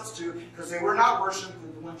sold themselves to, because they were not worshiping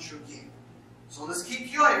the one true King. So let's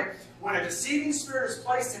keep going. When a deceiving spirit is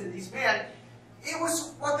placed into these men, it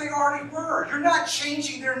was what they already were. You're not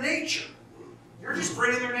changing their nature. You're just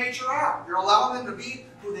bringing their nature out. You're allowing them to be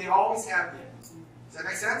who they always have been. Does that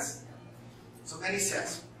make sense? So then he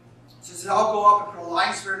says, I'll go up and put a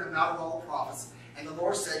lying spirit in the mouth of all the prophets. And the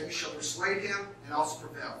Lord said, you shall persuade him and also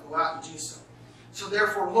prevail. Go out and do so. So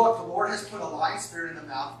therefore, look, the Lord has put a lying spirit in the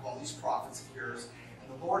mouth of all these prophets of yours,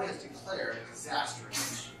 and the Lord has declared disaster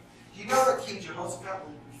against you. Do you know that King Jehoshaphat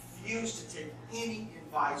refused to take any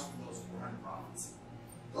advice from those 400 prophets?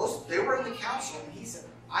 They were in the council, and he said,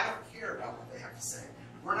 I don't care about what they have to say.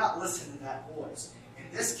 We're not listening to that voice.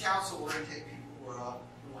 In this council, we're going to take people who are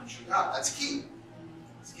the one true God. That's key.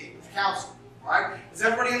 That's key. It's council. Right? Does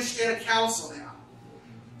everybody understand a council now?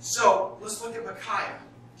 So, let's look at Micaiah.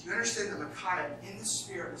 Do you understand that Micaiah, in the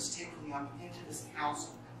Spirit, was taken up into this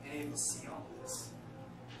council and able to see all this?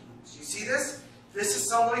 Do you see this? This is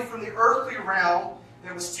somebody from the earthly realm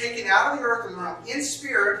that was taken out of the earthly realm in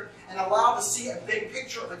spirit and allowed to see a big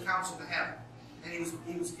picture of the council of heaven. And he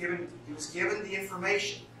was given the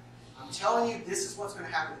information. I'm telling you, this is what's going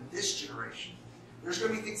to happen in this generation. There's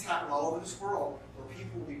going to be things happening all over this world where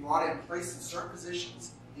people will be brought in, placed in certain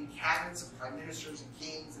positions, in cabinets of prime ministers and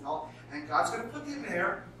kings and all. And God's going to put them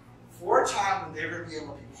there for a time when they're going to be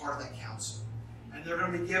able to be part of that council. And they're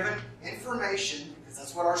going to be given information, because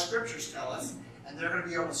that's what our scriptures tell us, and they're going to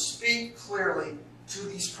be able to speak clearly to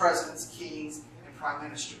these presidents, kings, and prime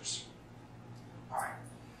ministers. All right.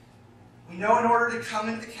 We know in order to come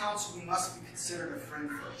into the council, we must be considered a friend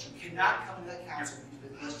first. You cannot come into that council if you've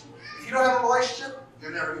been Christian. If you don't have a relationship,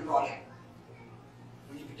 you'll never be brought in.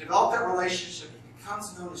 When you develop that relationship, he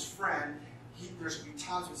becomes known as friend. There's going to be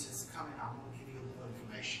times when he says, come in, I'm going to give you a little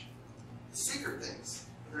information. The secret things,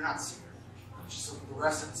 but they're not secret. Just so the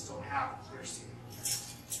rest of us don't have it. They're secret.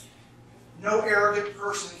 No arrogant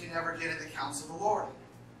person can ever get in the council of the Lord.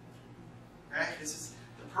 Okay? This is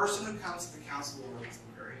the person who comes to the council of the Lord must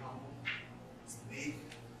be very humble, must be meek,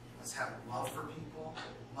 must have a love for people,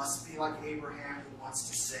 must be like Abraham who wants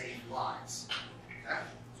to save lives. Okay?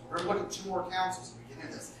 So we're going to look at 2 more councils as we get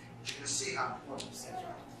into this. You're going to see how important this is.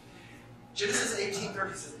 Genesis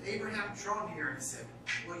 18:30 says, Abraham drew near and said,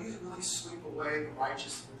 will you really sweep away the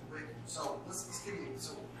righteous with the wicked? So let's give you,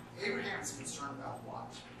 so Abraham is concerned about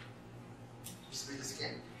what? Just read this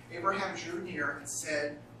again. Abraham drew near and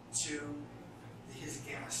said to his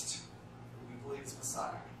guest, who we believe is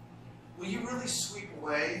Messiah, will you really sweep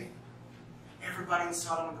away everybody in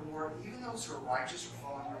Sodom and Gomorrah, even those who are righteous or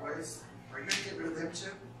following your ways? Are you going to get rid of them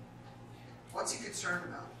too? What's he concerned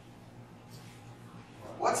about?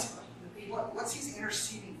 What's he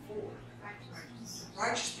interceding for?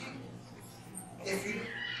 Righteous people.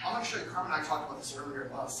 I'm going to show you, Carmen and I talked about this earlier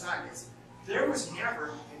last time, is there was never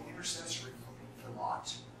an intercessory for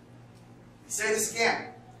Lot. Say this again.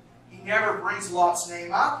 He never brings Lot's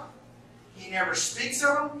name up. He never speaks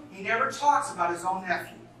of him. He never talks about his own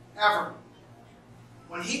nephew. Ever.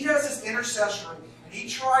 When he does his intercessory and he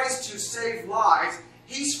tries to save lives,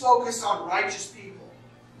 he's focused on righteous people.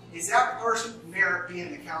 Is that person merit being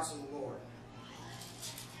in the council of the Lord?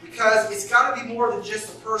 Because it's got to be more than just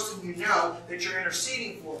the person you know that you're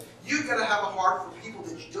interceding for. You've got to have a heart for people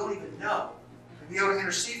that you don't even know and be able to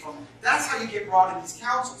intercede for them. That's how you get brought in these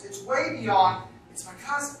councils. It's way beyond, it's my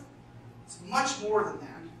cousin. It's much more than that.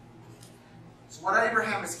 So what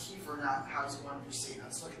Abraham is key for now, how he's going to proceed.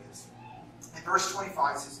 Let's look at this. In verse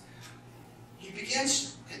 25 it says, he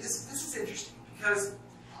begins, okay, this is interesting because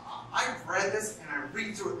I've read this and I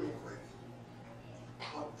read through it real quick.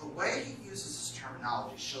 But the way he uses his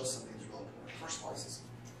terminology shows something that's really important. First of all, he says,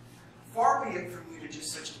 far be it from you to do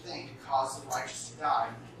such a thing to cause the righteous to die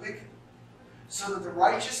and the wicked. so that the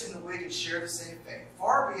righteous and the wicked share the same fate.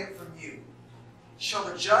 Far be it from you. Shall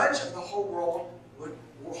the judge of the whole world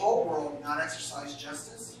not exercise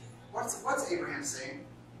justice? What's Abraham saying?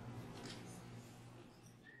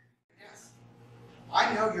 Yes.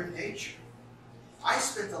 I know your nature. I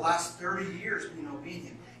spent the last 30 years being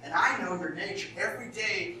obedient, and I know your nature. Every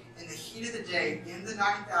day, in the heat of the day, in the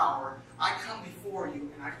ninth hour, I come before you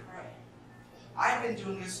and I pray. I've been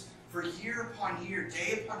doing this for year upon year,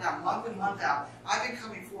 day upon day, month in, month out. I've been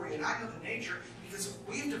coming before you, and I know the nature because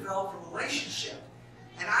we've developed a relationship,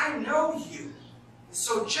 and I know you.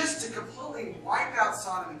 So just to completely wipe out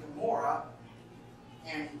Sodom and Gomorrah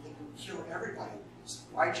and kill everybody,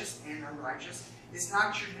 righteous and unrighteous, is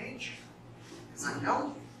not your nature. Because I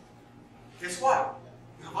know you. Guess what?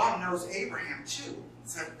 God knows Abraham too.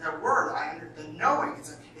 It's that word, the knowing.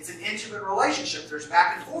 It's an intimate relationship. There's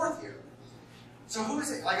back and forth here. So who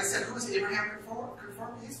is it? Like I said, who is Abraham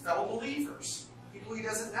confirming? His fellow believers. People he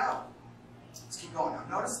doesn't know. Let's keep going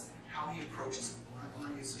now. Notice how he approaches it. I'm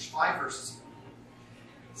going to use there's 5 verses here.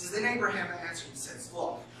 It says, then Abraham answered and says,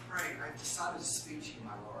 look, pray, I've decided to speak to you,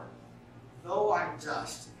 my Lord. Though I'm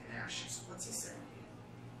dust and ashes. What's he saying?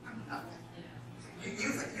 I'm nothing.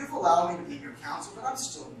 You've allowed me to be your counsel, but I'm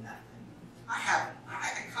still nothing. I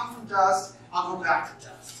come from dust, I'll go back to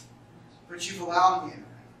dust. But you've allowed me in it.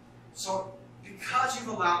 So, because you've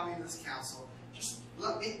allowed me in this counsel, just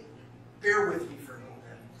let me, bear with me for a little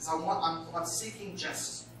bit. Because I'm seeking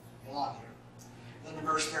justice along here. Then in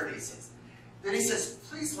verse 30 it says, then he says,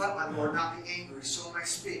 please let my Lord not be angry, so when I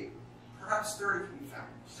speak. Perhaps 30 can be found.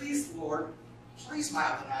 Please, Lord, please, my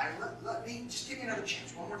Adonai, let me, just give me another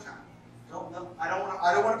chance, one more time. I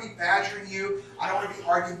don't want to be badgering you. I don't want to be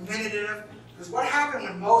argumentative. Because what happened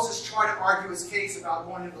when Moses tried to argue his case about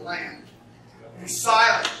going into the land? Be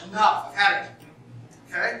silent. Enough. I've had it.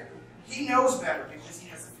 Okay? He knows better because he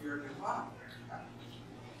has the fear of God.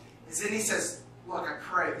 And then he says, look, I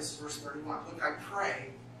pray. This is verse 31. Look, I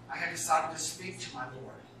pray. I have decided to speak to my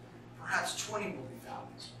Lord. Perhaps 20 will be found.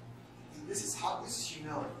 And this is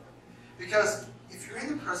humility. Because if you're in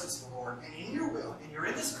the presence of the Lord and in your will, and you're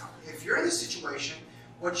in this, if you're in this situation,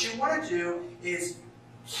 what you want to do is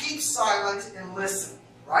keep silent and listen,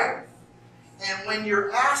 right? And when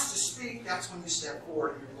you're asked to speak, that's when you step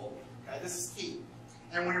forward and you're bold. Okay, this is key.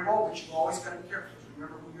 And when you're bold, but you've always got to be careful to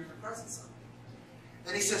remember who you're in the presence of.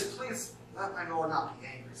 Then he says, please let my Lord not be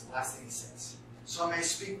angry, is the last thing he says. So I may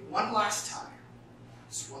speak one last time.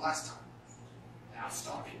 Just one last time. And I'll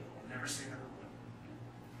stop you. I'll never say another word.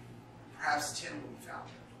 Perhaps 10 will be found.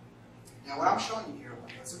 Now what I'm showing you here,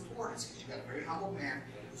 what's important is because you've got a very humble man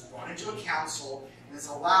who's brought into a council and is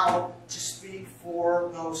allowed to speak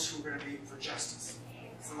for those who are going to be for justice.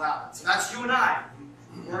 It's allowed. So that's you and I.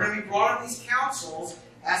 We're going to be brought in these councils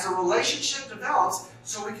as a relationship develops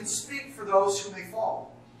so we can speak for those who may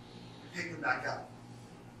fall and pick them back up.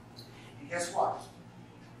 And guess what?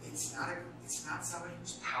 It's not somebody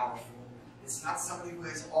who's powerful. It's not somebody who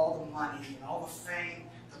has all the money and all the fame.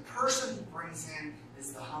 The person who brings in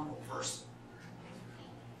is the humble person.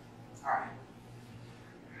 All right.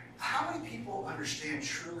 How many people understand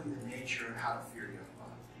truly the nature of how to fear you?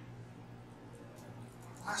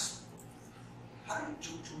 Honestly, do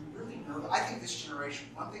we really know that? I think this generation,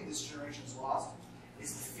 one thing this generation's lost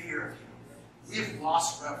is the fear of him. We have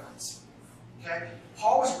lost reverence. Okay?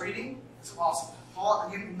 Paul was reading. It's awesome.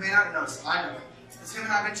 Paul, you may not have noticed it. I know it. Because him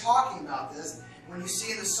and I have been talking about this. When you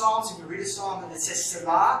see in the Psalms, if you read a psalm and it says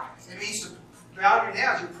Selah, it means to bow your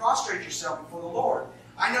head, you prostrate yourself before the Lord.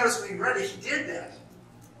 I noticed when he read it, he did that.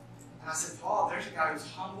 And I said, Paul, there's a guy who's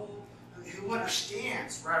humble, who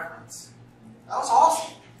understands reverence. That was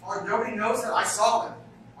awesome. Paul, nobody knows that. I saw them.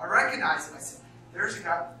 I recognized it. I said, there's a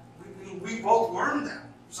guy. We both learned that.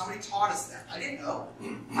 Somebody taught us that. I didn't know.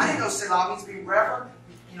 I didn't know Selah means be reverent.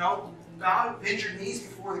 You know, bow, bend your knees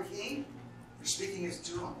before the king. You're speaking as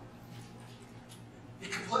to him. Be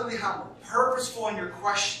completely humble, purposeful in your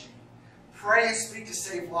questioning. Pray and speak to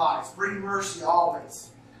save lives. Bring mercy always.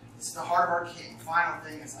 This is the heart of our King. Final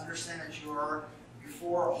thing is understand that you are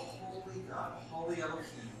before a holy God, a holy Elohim.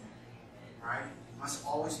 Right? You must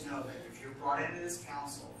always know that if you're brought into this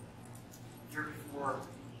council, you're before.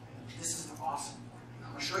 This is an awesome point.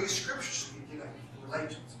 I'm going to show you scripture so you can get a relate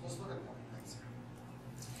to it. So let's look at one things here.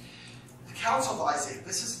 The Counsel of Isaiah.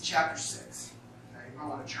 This is in chapter 6. Okay? You might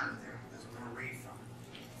want to turn there because we're going to read from it.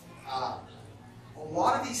 A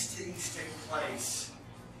lot of these things take place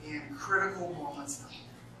in critical moments.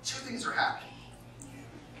 2 things are happening.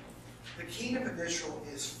 The kingdom of Israel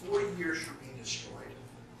is 40 years from being destroyed.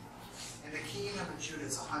 And the kingdom of Judah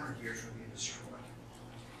is 100 years from being destroyed.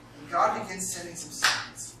 And God begins sending some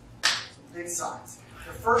signs. Some big signs.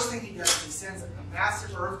 the first thing he does is he sends a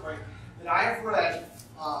massive earthquake that I have read,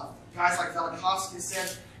 guys like Velikovsky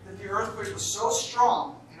said that the earthquake was so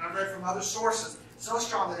strong, and I've read from other sources, so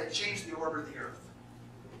strong that it changed the orbit of the earth.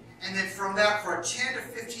 And then from that, for a 10 to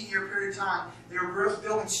 15 year period of time, they were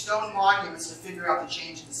building stone monuments to figure out the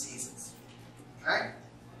change in the seasons. Okay?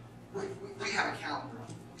 We have a calendar.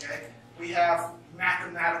 Okay? We have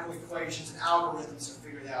mathematical equations and algorithms to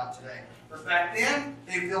figure that out today. But back then,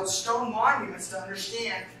 they built stone monuments to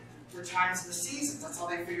understand the times of the seasons. That's how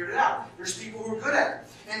they figured it out. There's people who were good at it.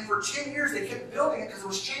 And for 10 years, they kept building it because it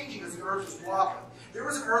was changing as the earth was wobbling. There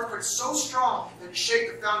was an earthquake so strong that it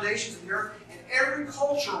shaked the foundations of the earth, and every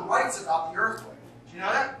culture writes about the earthquake. Do you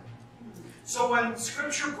know that? So when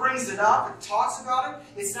Scripture brings it up and talks about it,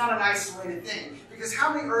 it's not an isolated thing. Because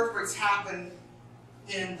how many earthquakes happen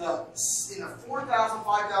in the 4,000,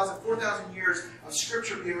 5,000, 4,000 years of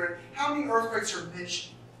Scripture being written? How many earthquakes are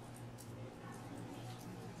mentioned?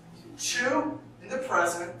 2 in the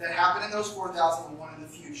present that happen in those 4,000 and 1 in the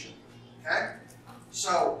future. Okay?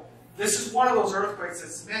 So this is one of those earthquakes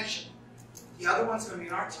that's mentioned. The other one's going to be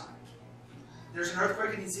in our time. There's an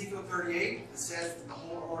earthquake in Ezekiel 38 that says that the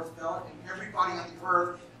whole earth fell, and everybody on the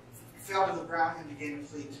earth fell to the ground and began to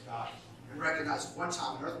plead to God. And recognized one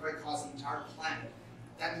time an earthquake caused the entire planet.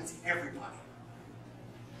 That means everybody.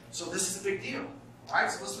 So this is a big deal. Alright,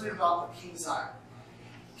 so let's read about King Uzziah.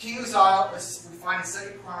 King Uzziah, we find in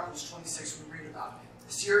 2 Chronicles 26, we read about it.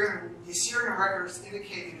 The Assyrian records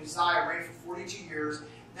indicate that Uzziah reigned for 42 years.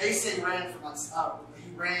 They say he reigned from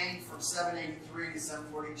 783 to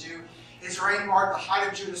 742. His reign marked the height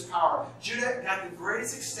of Judah's power. Judah got the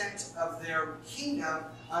greatest extent of their kingdom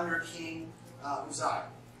under King Uzziah.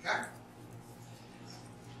 Okay?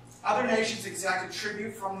 Other nations exacted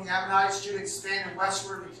tribute from the Ammonites. Judah expanded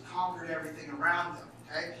westward and conquered everything around them.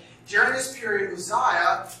 Okay? During this period,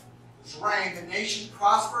 Uzziah's reign, the nation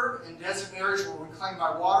prospered, and desert areas were reclaimed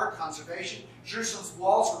by water conservation. Jerusalem's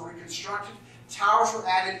walls were reconstructed. Towers were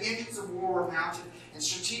added, engines of war were mounted, and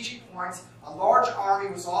strategic points. A large army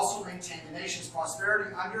was also maintained. The nation's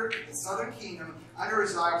prosperity under the southern kingdom, under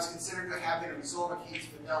Uzziah, was considered to have been a result of king's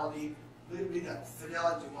fidelity. Fidelity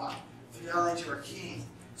to what? Fidelity to her king.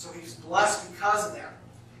 So he was blessed because of that.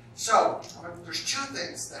 So, there's 2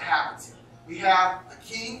 things that happens here. We have a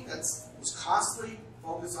king that was constantly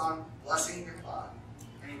focused on blessing God,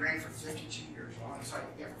 and he reigned for 52 years. For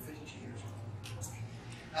 52 years.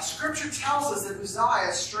 Now, Scripture tells us that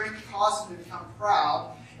Uzziah's strength caused him to become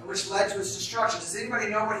proud, and which led to his destruction. Does anybody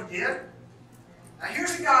know what he did? Now,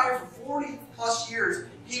 here's a guy for 40 plus years.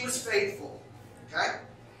 He was faithful. Okay?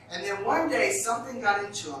 And then one day, something got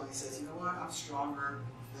into him. He says, you know what? I'm stronger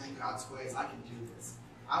than God's ways. I can do this.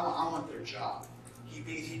 I want their job.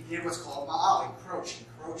 He did what's called ma'al, encroach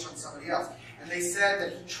on somebody else. And they said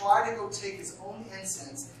that he tried to go take his own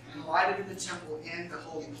incense and light it in the temple in the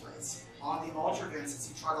holy place. On the altar of incense,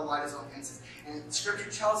 he tried to light his own incense. And Scripture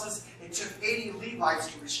tells us it took 80 Levites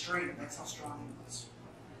to restrain him. That's how strong he was.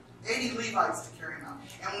 80 Levites to carry him out.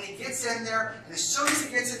 And when he gets in there, and as soon as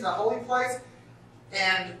he gets in the holy place,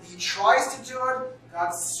 and he tries to do it,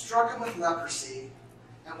 God struck him with leprosy.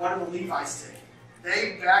 And what do the Levites do?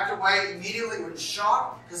 They backed away immediately in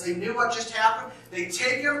shock because they knew what just happened. They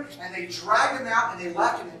take him and they dragged him out and they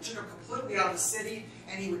left him and took him completely out of the city,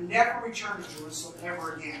 and he would never return to Jerusalem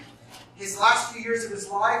ever again. His last few years of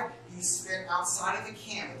his life, he spent outside of the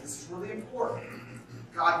camp. This is really important.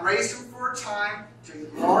 God raised him for a time to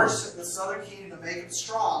enlarge the southern kingdom to make it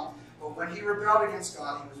strong, but when he rebelled against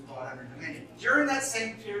God, he was brought under dominion. During that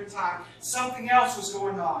same period of time, something else was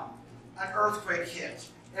going on. An earthquake hit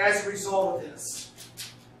as a result of this.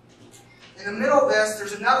 In the middle of this,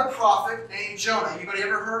 there's another prophet named Jonah. Anybody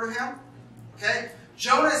ever heard of him? Okay?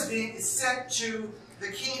 Jonah is sent to the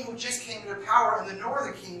king who just came into power in the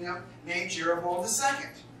northern kingdom named Jeroboam II.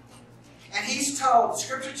 And he's told,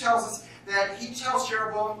 Scripture tells us that he tells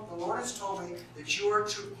Jeroboam, the Lord has told me that you are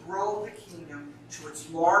to grow the kingdom to its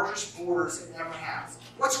largest borders it ever has.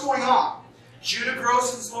 What's going on? Judah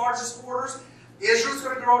grows to its largest borders. Israel's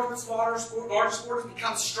going to grow to its largest borders,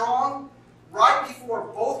 become strong, right before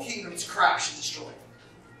both kingdoms crash and destroy.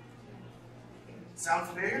 Sound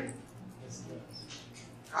familiar?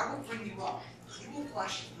 God will bring you up. He will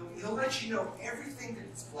bless you. He'll let you know everything that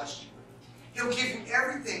He's blessed you with. He'll give you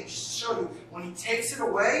everything to show you. When He takes it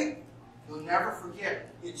away, you'll never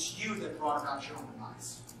forget it's you that brought about your own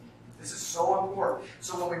demise. This is so important.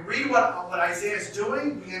 So when we read what Isaiah is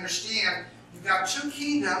doing, we understand you've got 2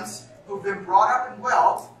 kingdoms who've been brought up in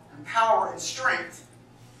wealth and power and strength.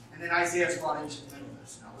 And then Isaiah is brought into the middle of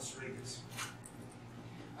this. Now let's read this.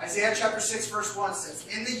 Isaiah chapter 6 verse 1 says,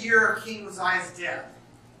 in the year of King Uzziah's death.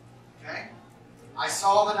 Okay? I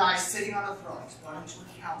saw the knife sitting on the throne. He's brought into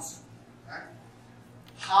a council. Okay?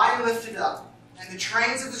 High lifted up, and the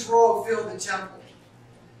trains of his robe filled the temple.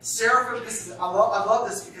 Seraphim, I love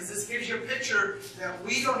this because this gives you a picture that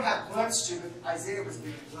we don't have glimpse to, but Isaiah was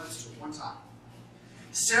given a glimpse to at one time.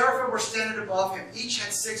 Seraphim were standing above him. Each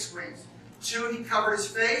had 6 wings. 2 he covered his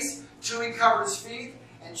face, 2 he covered his feet,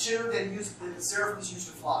 and 2 the seraphims used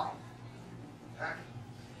to fly. Okay?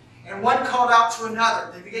 And one called out to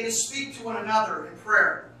another. They began to speak to one another in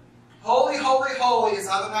prayer. Holy, holy, holy is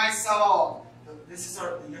Adonai Sabaoth. This is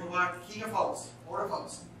the King of hosts, Lord of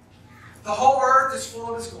hosts. The whole earth is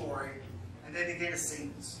full of his glory. And they began to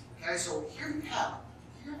sing this. Okay, so here you have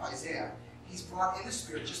Isaiah. He's brought in the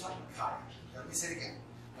spirit just like Micaiah. Let me say it again.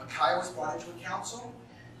 Micaiah was brought into a council,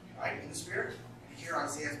 right, in the spirit. And here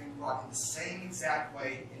Isaiah has been brought in the same exact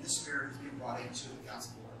way in the spirit he's been brought into the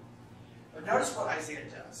council of the Lord. But notice what Isaiah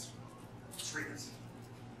does. Let's read this.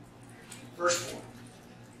 Verse 4.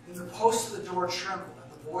 Then the posts of the door trembled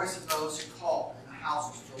at the voice of those who called, and the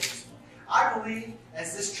house was filled with smoke. I believe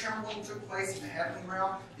as this trembling took place in the heavenly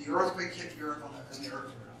realm, the earthquake hit the earth in the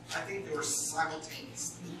earthly realm. I think they were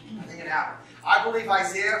simultaneous. I think it happened. I believe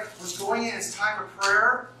Isaiah was going in his time of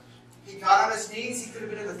prayer. He got on his knees. He could have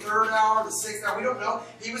been in the 3rd hour, the 6th hour. We don't know.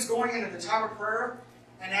 He was going into the time of prayer.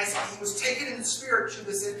 And as he was taken in the spirit to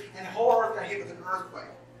this, and the whole earth got hit with an earthquake.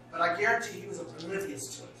 But I guarantee he was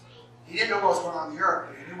oblivious to it. He didn't know what was going on in the earth,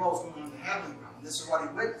 but he knew what was going on in the heavenly realm. And this is what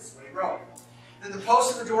he witnessed, what he wrote. Then the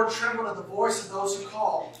posts of the door trembled at the voice of those who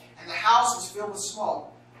called, and the house was filled with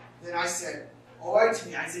smoke. Then I said, Oi to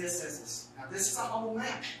me, Isaiah says this. Now this is a humble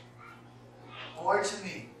man. Oi to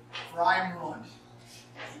me, for I am ruined.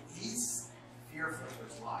 He's fearful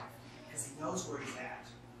for his life, because he knows where he's at.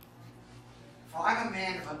 For I'm a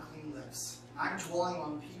man of unclean lips, and I'm dwelling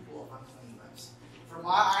among people of unclean lips. For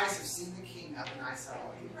my eyes have seen the King, Adonai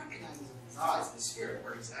Sabaoth. He recognizes in his eyes, in the spirit,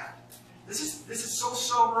 where he's at. This is so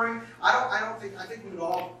sobering. I think we would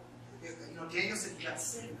all, Daniel said he got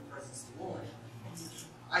sick in the presence of the Lord.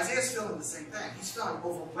 Isaiah's feeling the same thing. He's feeling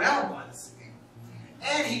overwhelmed by this thing.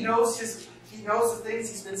 And he knows the things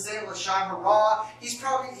he's been saying, L'Shem Hara. He's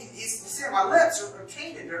saying, my lips are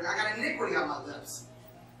tainted. I got iniquity on my lips.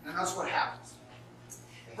 And that's what happens.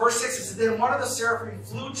 Verse 6 says, Then one of the seraphim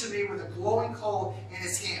flew to me with a glowing coal in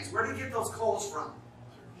his hands. Where did he get those coals from?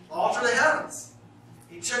 The altar of the heavens.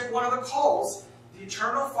 He took one of the coals, the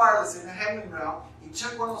eternal fire that's in the heavenly realm. He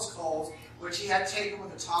took one of those coals, which he had taken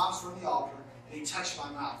with the tongs from the altar, and he touched my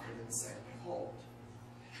mouth with it and said, Behold,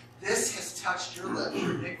 this has touched your lips,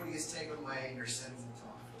 your iniquity is taken away, and your sins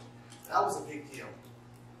atoned. That was a big deal.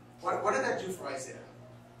 What did that do for Isaiah?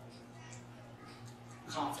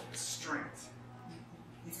 Confidence, strength.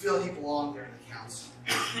 He felt he belonged there in the council.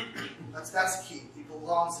 That's key. He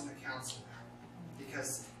belongs in the council now.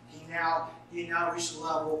 Because he now reached the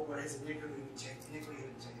level where his iniquity had been taken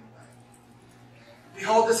away.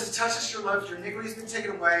 Behold, this has touched your lips, your iniquity has been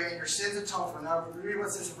taken away, and your sins atoned for. Now read what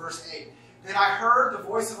it says in verse 8. Then I heard the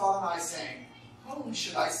voice of Adonai saying, Whom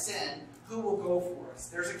should I send? Who will go for us?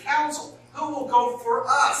 There's a council. Who will go for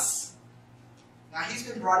us? Now he's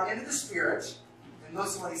been brought into the Spirit, and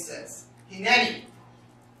listen what he says. Hineni.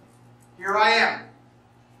 Here I am.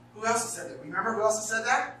 Who else has said that? Remember who else has said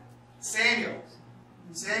that? Samuel.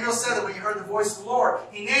 Samuel said that when he heard the voice of the Lord.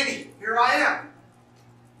 Hineni. Here I am.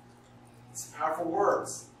 It's powerful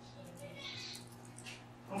words.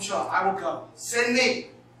 I will go. Send me.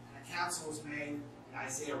 And a council was made, and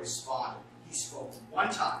Isaiah responded. He spoke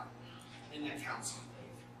one time in that council.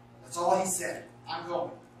 That's all he said. I'm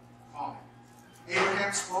going. Amen.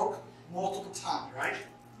 Abraham spoke multiple times, right?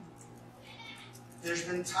 There's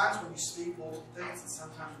been times when you speak multiple things, and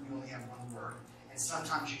sometimes when you only have one word. And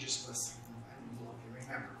sometimes you just listen and look and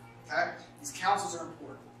remember. Okay? These councils are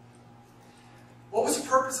important. What was the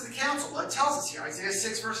purpose of the council? Well, it tells us here. Isaiah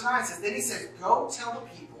 6 verse 9 says, Then he said, Go tell the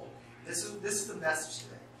people, this is the message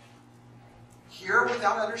today. Hear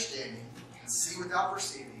without understanding, and see without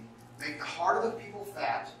perceiving. Make the heart of the people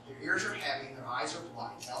fat, their ears are heavy, and their eyes are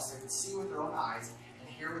blind. Else they would see with their own eyes, and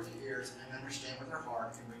hear with their ears, and understand with their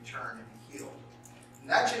heart, and return and be healed. In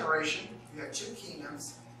that generation, you have 2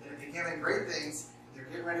 kingdoms that have been given great things, and they're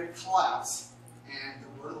getting ready to collapse, and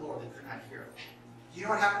the word of the Lord, they could not hear it. Do you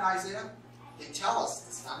know what happened to Isaiah? They tell us,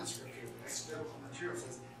 it's not in Scripture, the extra material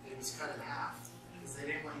says that he was cut in half, because they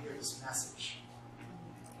didn't want to hear this message.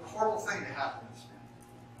 A horrible thing to happen to this man.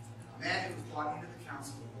 A man who was brought into the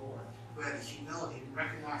council of the Lord, who had the humility to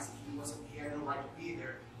recognize that he had no right to be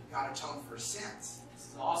there, but God atoned for his sins. This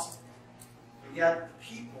is awesome. But yet, the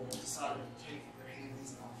people decided to take their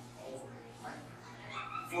hands over him. Right?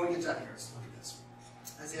 Before we get done here, let's look at this.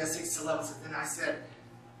 Isaiah 6:11 says, Then I said,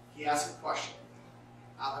 he asked a question.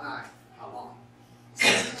 Adonai, how long?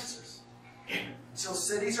 Answers. Until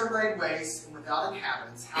cities are laid waste and without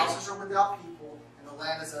inhabitants, houses are without people, and the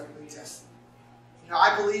land is utterly desolate. You know,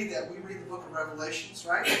 I believe that we read the book of Revelations,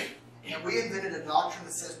 right? And we invented a doctrine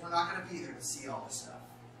that says we're not going to be there to see all this stuff.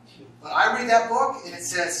 But I read that book, and it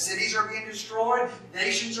says cities are being destroyed,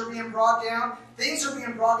 nations are being brought down, things are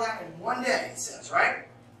being brought down in one day, it says, right?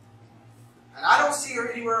 And I don't see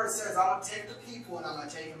anywhere it says, I'm going to take the people and I'm going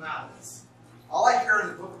to take them out of this. All I hear in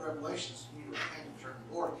the book of Revelation is you need to repent and turn to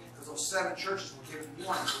the Lord, because those 7 churches were given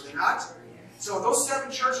warnings, were they not? So those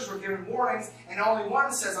 7 churches were given warnings, and only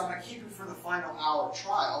one says, I'm going to keep you for the final hour of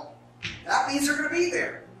trial. That means they're going to be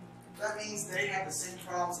there. That means they have the same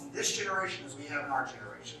problems in this generation as we have in our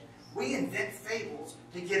generation. We invent fables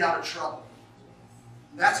to get out of trouble.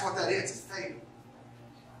 That's what that is, it's a fable.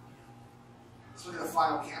 Let's look at the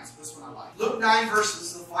final counsel. This one I like. Luke 9 verses,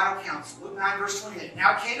 this is the final counsel. Luke 9 verse 28.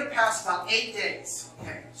 Now it came to pass about 8 days.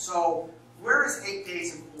 Okay, so where is 8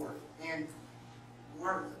 days important? And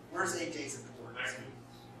where's 8 days important?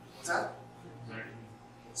 What's that?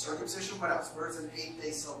 Circumcision. What else? Where's an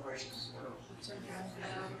 8-day celebration?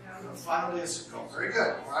 The final day of Sukkot. Very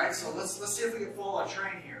good. All right. So let's see if we can follow a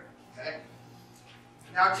train here. Okay.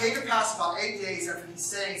 Now it came to pass about 8 days after these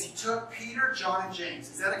sayings, he took Peter, John, and James.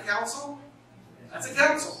 Is that a council? That's a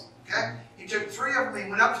council. Okay. He took 3 of them. And he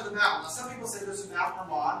went up to the mountain. Now some people say there's a Mount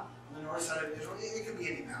Hermon on the north side of Israel. It could be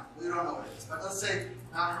any mountain. We don't know what it is, but let's say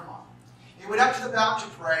Mount Hermon. He went up to the mountain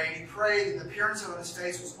to pray, and he prayed, and the appearance of his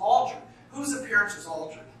face was altered. Whose appearance was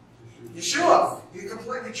altered? Yeshua. He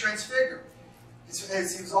completely transfigured. He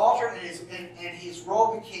was altered, and his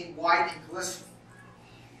robe became white and glistening.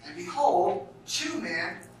 And behold, 2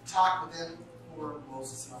 men talked with him, who were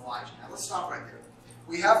Moses and Elijah. Now let's stop right there.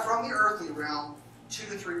 We have from the earthly realm 2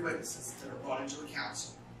 to 3 witnesses that are brought into a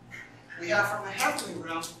council. We have from the heavenly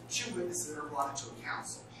realm 2 witnesses that are brought into a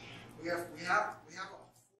council. We have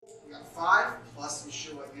 5 plus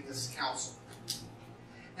Yeshua in this council.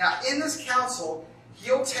 Now, in this council,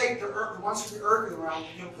 he'll take the ones from the earthly realm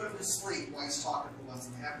and he'll put them to sleep while he's talking to the ones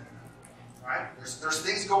in the heavenly realm. Right? There's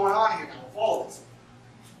things going on here that will follow this.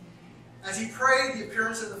 As he prayed, the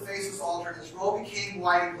appearance of the face was altered, and his robe became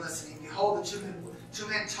white and glistening. Behold, the two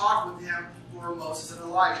men talked with him, who were Moses and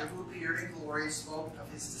Elijah, who appeared in glory and spoke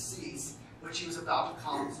of his decease, which he was about to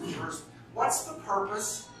come to Jerusalem. What's the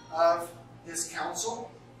purpose of this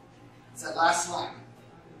council? It's that last line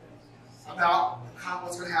about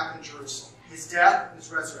what's going to happen in Jerusalem. His death and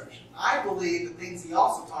his resurrection. I believe the things he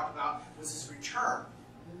also talked about was his return.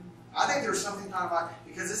 I think there's something talking about,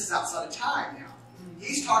 because this is outside of time now.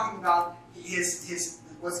 He's talking about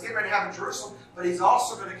what's getting ready to happen in Jerusalem, but he's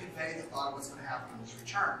also going to convey the thought of what's going to happen on his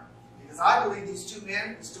return. Because I believe these 2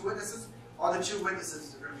 men, these 2 witnesses, are the 2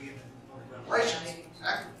 witnesses that are going to be in the Revelation.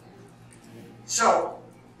 Okay? So,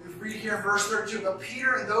 we read here in verse 32, but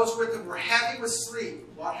Peter and those with him were heavy with sleep.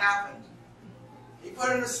 What happened? He put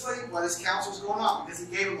him to sleep while this council was going on, because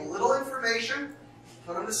he gave him a little information,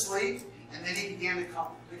 put him to sleep, and then he began the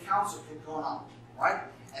council kept going on. Right?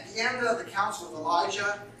 At the end of the council with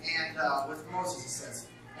Elijah and with Moses, it says,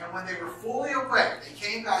 and when they were fully awake, they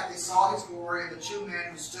came back, they saw his glory, and the 2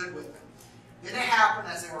 men who stood with him. Then it happened,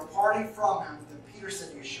 as they were parting from him, that Peter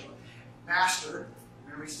said to Yeshua, Master,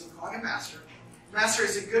 remember he's still calling him Master, Master,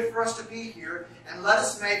 is it good for us to be here, and let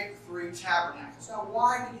us make 3 tabernacles? Now,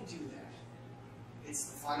 why did he do that? It's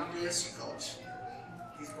the final day of Sukkot.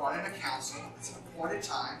 He's brought in a council. It's an appointed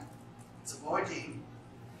time. It's a Moedim.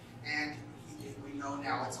 And we know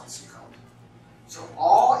now it's on Sukkot. So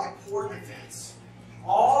all important events,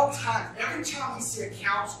 all time, every time we see a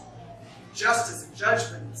council, justice and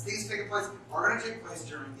judgment, things taking place, are going to take place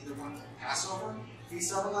during either one of them. Passover,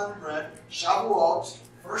 Feast of Unleavened Bread, Shavuot,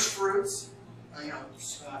 First Fruits,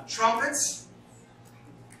 trumpets,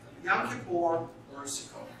 Yom Kippur, or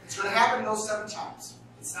Sukkot. It's going to happen in those 7 times.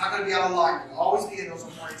 It's not going to be out of line. It will always be in those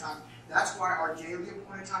appointed times. That's why our daily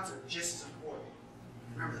appointed times are just as important.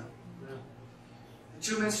 Remember that. Yeah. The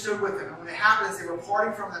 2 men stood with him, and when it happened, as they were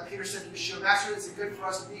parting from them, Peter said to Yeshua, Master, is it good for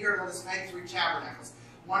us to be here? Let us make 3 tabernacles.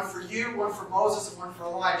 One for you, one for Moses, and one for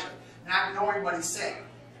Elijah. Not knowing what he's saying.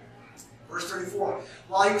 Verse 34.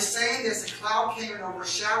 While he was saying this, a cloud came and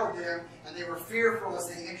overshadowed them, and they were fearful as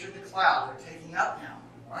they entered the cloud. They're taking up now,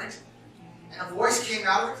 right? And a voice came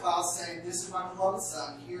out of the cloud saying, This is my beloved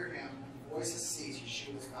Son, hear him. And the voice has ceased,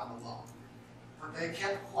 Yeshua was found alone. But they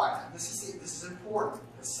kept quiet. Now, this is important,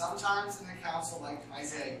 because sometimes in the council, like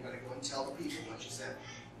Isaiah, you've got to go and tell the people what you said.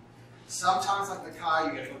 Sometimes, like Micaiah,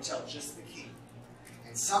 you've got to go tell just the king.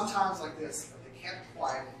 And sometimes like this, but they kept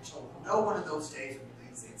quiet and told no one in those days of the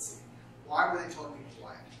things they'd seen. Why were they told to be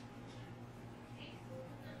quiet?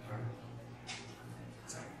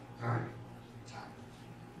 Time. Time.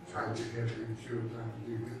 That's Try right. to get an insurance time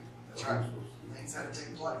to do it. That's right. Things that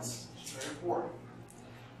take place. It's very important.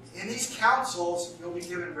 In these counsels, you'll be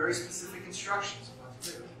given very specific instructions on what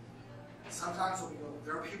to do. Sometimes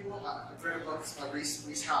there are people, I've read a book by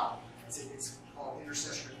Reese Howell. It's called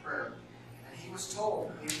Intercessory Prayer. And he was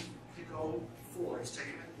told to go forward. He's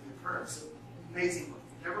taking it in the prayer. It's an amazing book.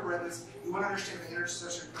 If you've never read this, you want to understand the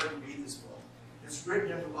intercessory prayer, you read this book. It's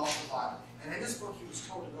written in the wealth of the Bible. And in this book, he was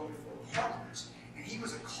told to go before Parliament. And he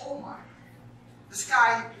was a coal miner. This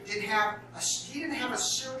guy didn't have a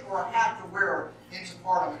suit or a hat to wear into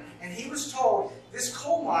Parliament. And he was told, this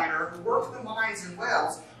coal miner who worked in the mines in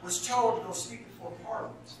Wales was told to go speak before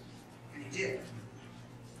Parliament. And he did.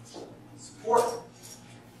 It's important.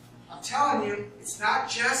 I'm telling you, it's not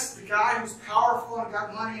just the guy who's powerful and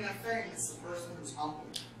got money and a fame. It's the person who's humble.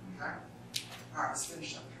 Okay? All right, let's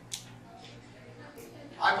finish up here.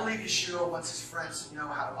 I believe Yeshua wants his friends to know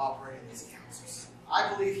how to operate in these counsels.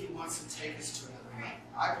 I believe he wants to take us to another level.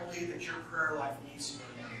 I believe that your prayer life needs to go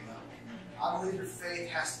to another level. I believe your faith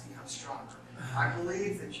has to become stronger. I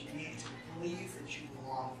believe that you need to believe that you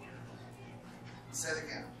belong here. I'll say it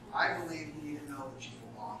again. I believe you need to know that you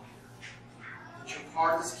belong here. That you're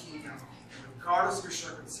part of this kingdom, and regardless of your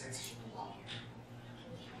circumstances, you belong here.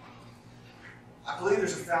 I believe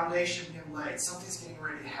there's a foundation being laid. Something's getting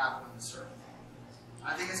ready to happen on this earth.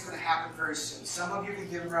 I think it's going to happen very soon. Some of you can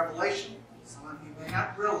give revelation. Some of you may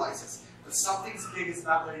not realize this, but something's big is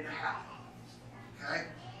about ready to happen. Okay?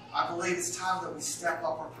 I believe it's time that we step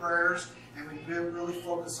up our prayers and we really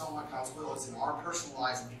focus on what God's will is in our personal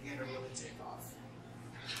lives and begin to really take off.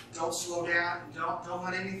 Don't slow down. Don't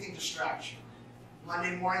let anything distract you.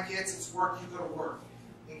 Monday morning hits, it's work, you go to work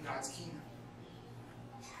in God's kingdom.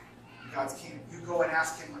 In God's kingdom. You go and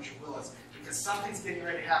ask him what your will is. Because something's getting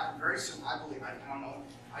ready to happen very soon, I believe. I don't know.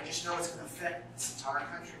 I just know it's going to affect this entire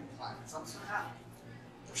country and planet. Something's going to happen.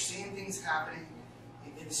 We're seeing things happening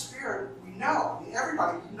in the spirit. We know.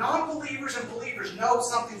 Everybody, non-believers and believers know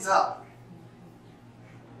something's up.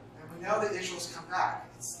 And we know that Israel's come back.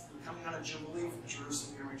 We're coming on a jubilee from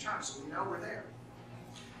Jerusalem being returned. So we know we're there.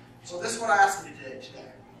 So this is what I ask you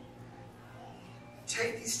today.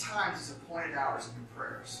 Take these times as appointed hours in your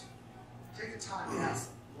prayers. Take the time to ask,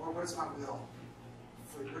 Lord, what is my will?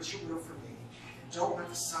 What's your will for me? And don't let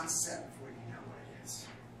the sun set before you know what it is.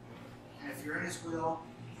 And if you're in his will,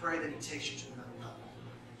 pray that he takes you to another level.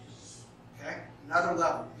 Okay? Another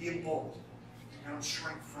level. Be bold. Don't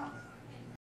shrink from it.